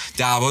دیدن،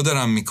 دعوا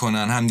دارن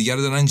میکنن، همدیگه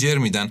رو دارن جر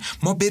میدن،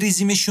 ما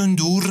بریزیمشون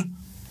دور؟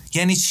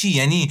 یعنی چی؟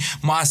 یعنی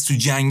ما از تو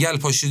جنگل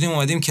پا شدیم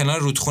اومدیم کنار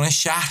رودخونه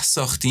شهر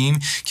ساختیم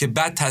که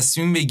بعد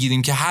تصمیم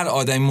بگیریم که هر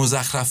آدمی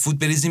مزخرف بود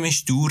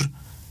بریزیمش دور،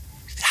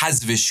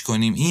 حذفش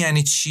کنیم؟ این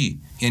یعنی چی؟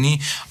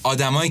 یعنی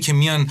آدمایی که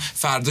میان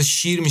فردا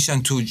شیر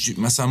میشن تو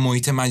مثلا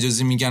محیط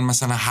مجازی میگن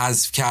مثلا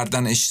حذف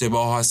کردن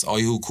اشتباه هست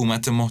آی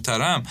حکومت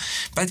محترم،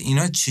 بعد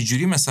اینا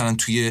چجوری مثلا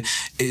توی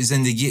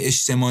زندگی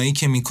اجتماعی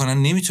که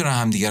میکنن نمیتونن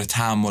همدیگر رو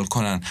تحمل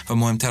کنن و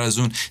مهمتر از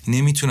اون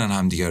نمیتونن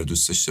همدیگر رو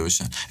دوست داشته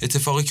باشن.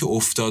 اتفاقی که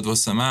افتاد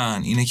واسه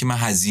من اینه که من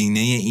هزینه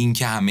این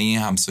که همه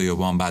همسایه‌ها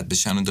با هم بد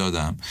بشن رو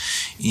دادم.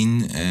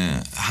 این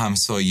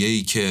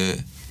همسایه‌ای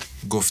که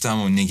گفتم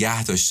و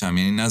نگه داشتم،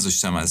 یعنی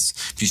نذاشتم از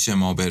پیش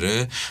ما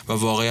بره و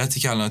واقعیتی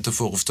که الان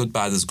اتفاق افتاد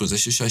بعد از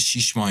گذشته شاید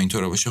 6 ماه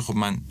اینطوره باشه. خب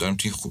من دارم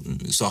توی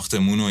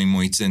ساختمون و این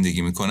محیط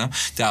زندگی میکنم،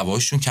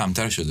 دعواشون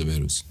کمتر شده به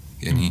روز.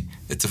 یعنی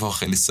اتفاق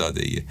خیلی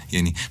ساده ایه،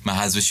 یعنی من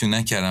حذفشون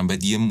نکردم،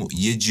 بعد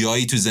یه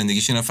جایی تو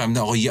زندگیشون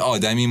فهمیدم آقا یه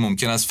آدمی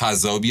ممکن از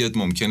فضا بیاد،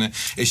 ممکنه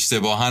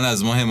اشتباهاً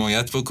از ما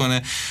حمایت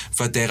بکنه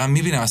و دقیقاً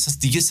میبینم اصلا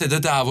دیگه صدا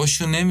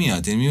دعواشون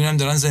نمیاد، یعنی میبینم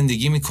دارن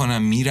زندگی میکنن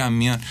میرن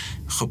میان.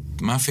 خب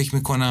من فکر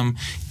میکنم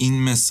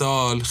این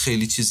مثال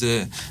خیلی چیز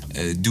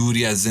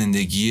دوری از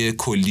زندگی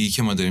کلی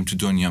که ما داریم تو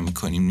دنیا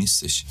میکنیم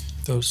نیستش.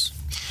 درست.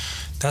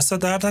 دست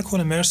درد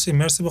نکنه.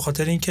 مرسی به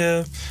خاطر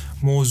اینکه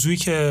موضوعی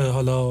که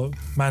حالا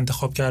من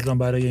انتخاب کردم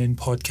برای این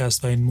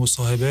پادکست و این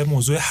مصاحبه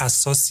موضوع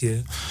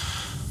حساسیه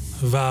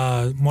و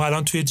ما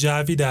الان توی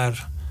جوی در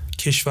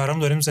کشورم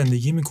داریم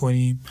زندگی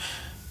میکنیم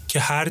که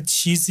هر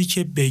چیزی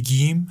که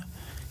بگیم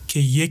که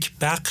یک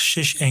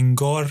بخشش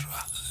انگار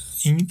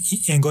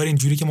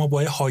اینجوری که ما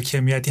با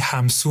حاکمیتی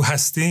همسو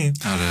هستیم.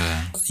 آره.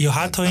 یا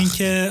حتی این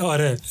که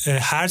آره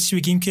هر چی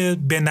بگیم که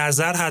به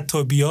نظر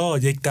حتی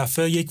بیاد یک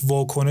دفعه یک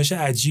واکنش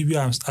عجیبی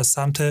از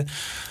سمت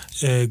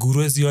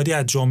گروه زیادی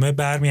از جامعه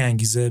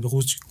برمیانگیزه، به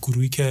خصوص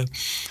گروهی که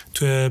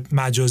تو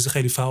مجازی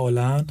خیلی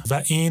فعالن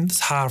و این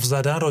حرف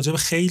زدن راجع به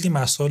خیلی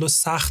مسائل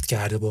سخت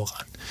کرده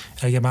واقعا.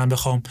 اگه من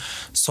بخوام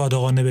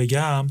صادقانه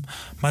بگم،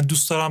 من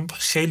دوست دارم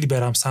خیلی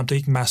برم سمت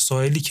یک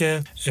مسائلی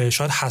که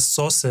شاید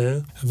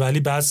حساسه، ولی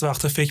بعضی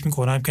وقتا فکر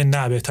میکنم که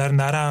نه، بهتر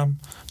نرم.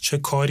 چه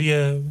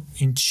کاریه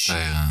این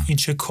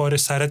چه کار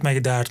سرت مگه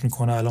درد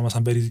میکنه الان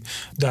مثلا بری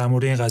در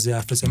مورد این قضیه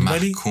حرف بزنی؟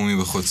 ولی محکومی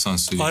به خود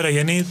سانسوری. آره،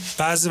 یعنی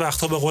بعضی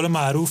وقتا به قول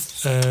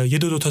معروف یه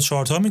دو تا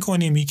چهار تا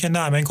میکنیم، میگه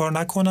نه من این کار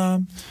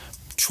نکنم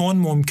چون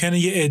ممکنه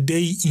یه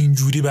عده‌ای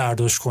اینجوری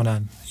برداشت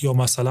کنن یا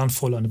مثلا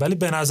فلان. ولی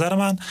به نظر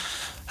من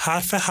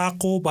حرف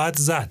حقو باید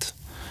زد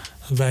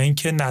و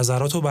اینکه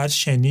نظراتو باید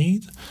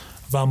شنید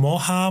و ما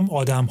هم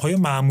آدم‌های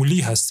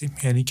معمولی هستیم،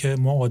 یعنی که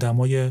ما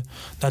آدم‌های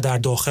نه در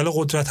داخل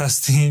قدرت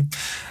هستیم،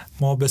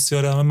 ما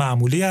بسیار آدم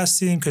معمولی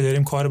هستیم که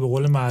داریم کار به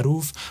قول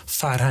معروف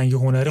فرهنگ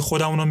هنری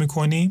خودمون رو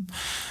میکنیم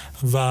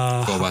و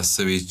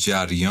وابسته به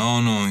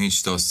جریان و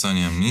هیچ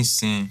داستانی هم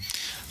نیستیم.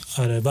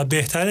 آره، و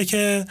بهتره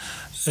که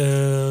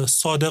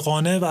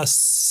صادقانه و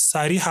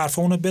صریح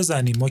حرفمون رو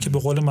بزنیم، ما که به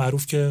قول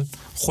معروف که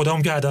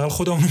خودمون که حداقل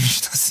خودمون رو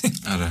میشناسیم.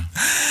 آره.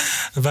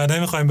 و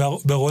نمیخوایم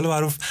به قول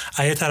معروف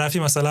یه طرفی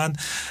مثلا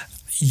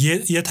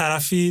یه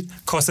طرفی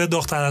کاسه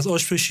داغ‌تر از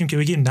آش بشیم که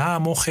بگیم نه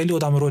ما خیلی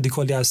آدم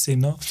رادیکالی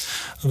هستیم، نه،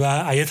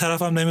 و یه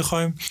طرف هم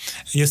نمیخوایم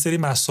یه سری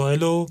مسائل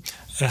رو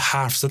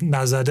حرف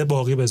نزده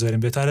باقی بذاریم.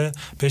 بهتره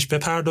بهش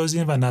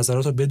بپردازیم و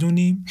نظرات رو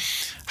بدونیم،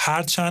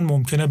 هرچند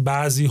ممکنه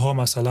بعضی ها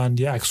مثلا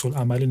یه عکس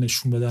العملی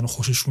نشون بدن و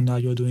خوششون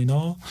نیاد و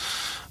اینا،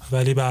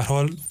 ولی به هر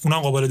حال اونم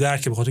قابل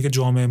درکه، به خاطر که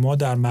جامعه ما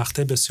در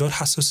مقطع بسیار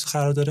حساسی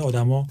قرار داره.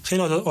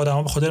 خیلی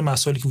آدما به خاطر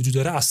مسائلی که وجود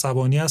داره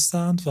عصبانی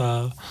هستند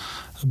و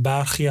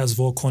برخی از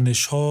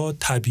واکنش‌ها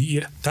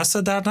طبیعیه. دست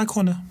درد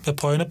نکنه. به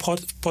پایان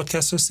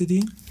پادکست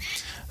رسیدیم.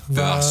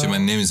 ببخشید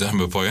من نمیذارم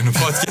به پایان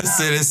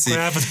پادکست رسید.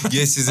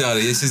 یه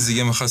چیز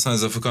دیگه می‌خواستم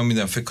اضافه کنم،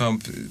 میدم فکر کنم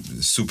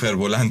سوپر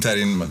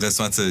بلندترین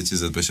قسمت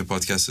چیزت بشه،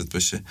 پادکستت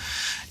بشه.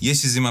 یه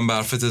چیزی من به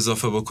حرفت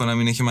اضافه بکنم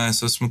اینه که من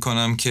احساس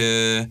میکنم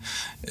که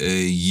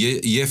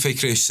یه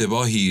فکر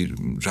اشتباهی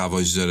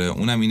رواج داره،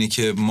 اونم اینه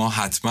که ما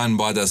حتما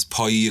باید از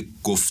پای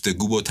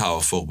گفتگو و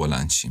توافق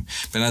بلند شیم.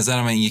 به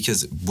نظر من یکی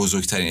از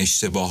بزرگترین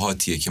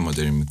اشتباهاتیه که ما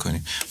داریم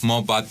میکنیم.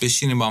 ما باید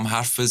بشینیم با هم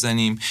حرف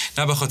بزنیم،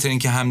 نه به خاطر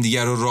اینکه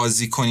همدیگر رو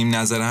راضی کنیم،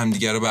 نظر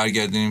همدیگر رو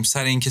برگردونیم،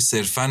 سر اینکه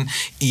صرفاً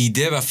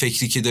ایده و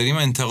فکری که داریم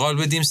انتقال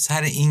بدیم،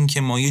 سر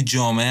اینکه ما یه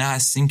جامعه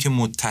هستیم که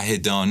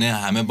متحدانه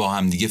همه با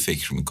همدیگه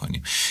فکر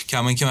میکنیم.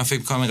 کما اینکه من فکر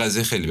میکنم این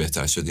قضیه خیلی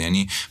بهتر شده.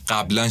 یعنی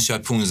قبلا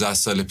شاید 15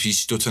 سال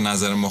پیش دو تا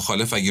نظر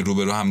مخالف اگه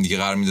روبرو همدیگه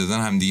قرار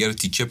میدادن همدیگه رو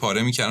تیکه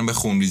پاره میکردن، به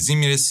خونریزی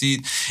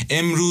میرسید.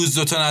 امروز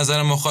دو تا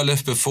نظر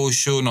مخالف به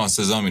فحش و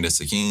ناسزا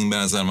میرسه که این به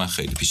نظر من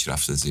خیلی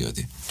پیشرفت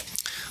زیادی.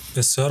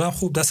 بسیارم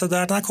خوب، دست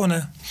درد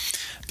نکنه.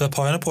 به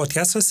پایان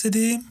پادکست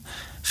رسیدیم.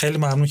 خیلی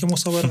ممنون که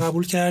مصاحبه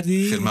قبول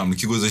کردی. خیلی ممنون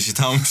که گذاشتی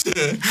تموم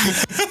شه.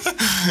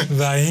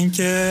 و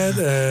اینکه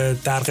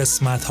در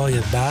قسمت‌های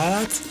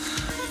بعد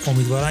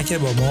امیدوارم که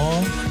با ما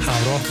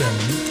همراه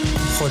بمونید.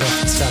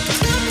 خداحافظ.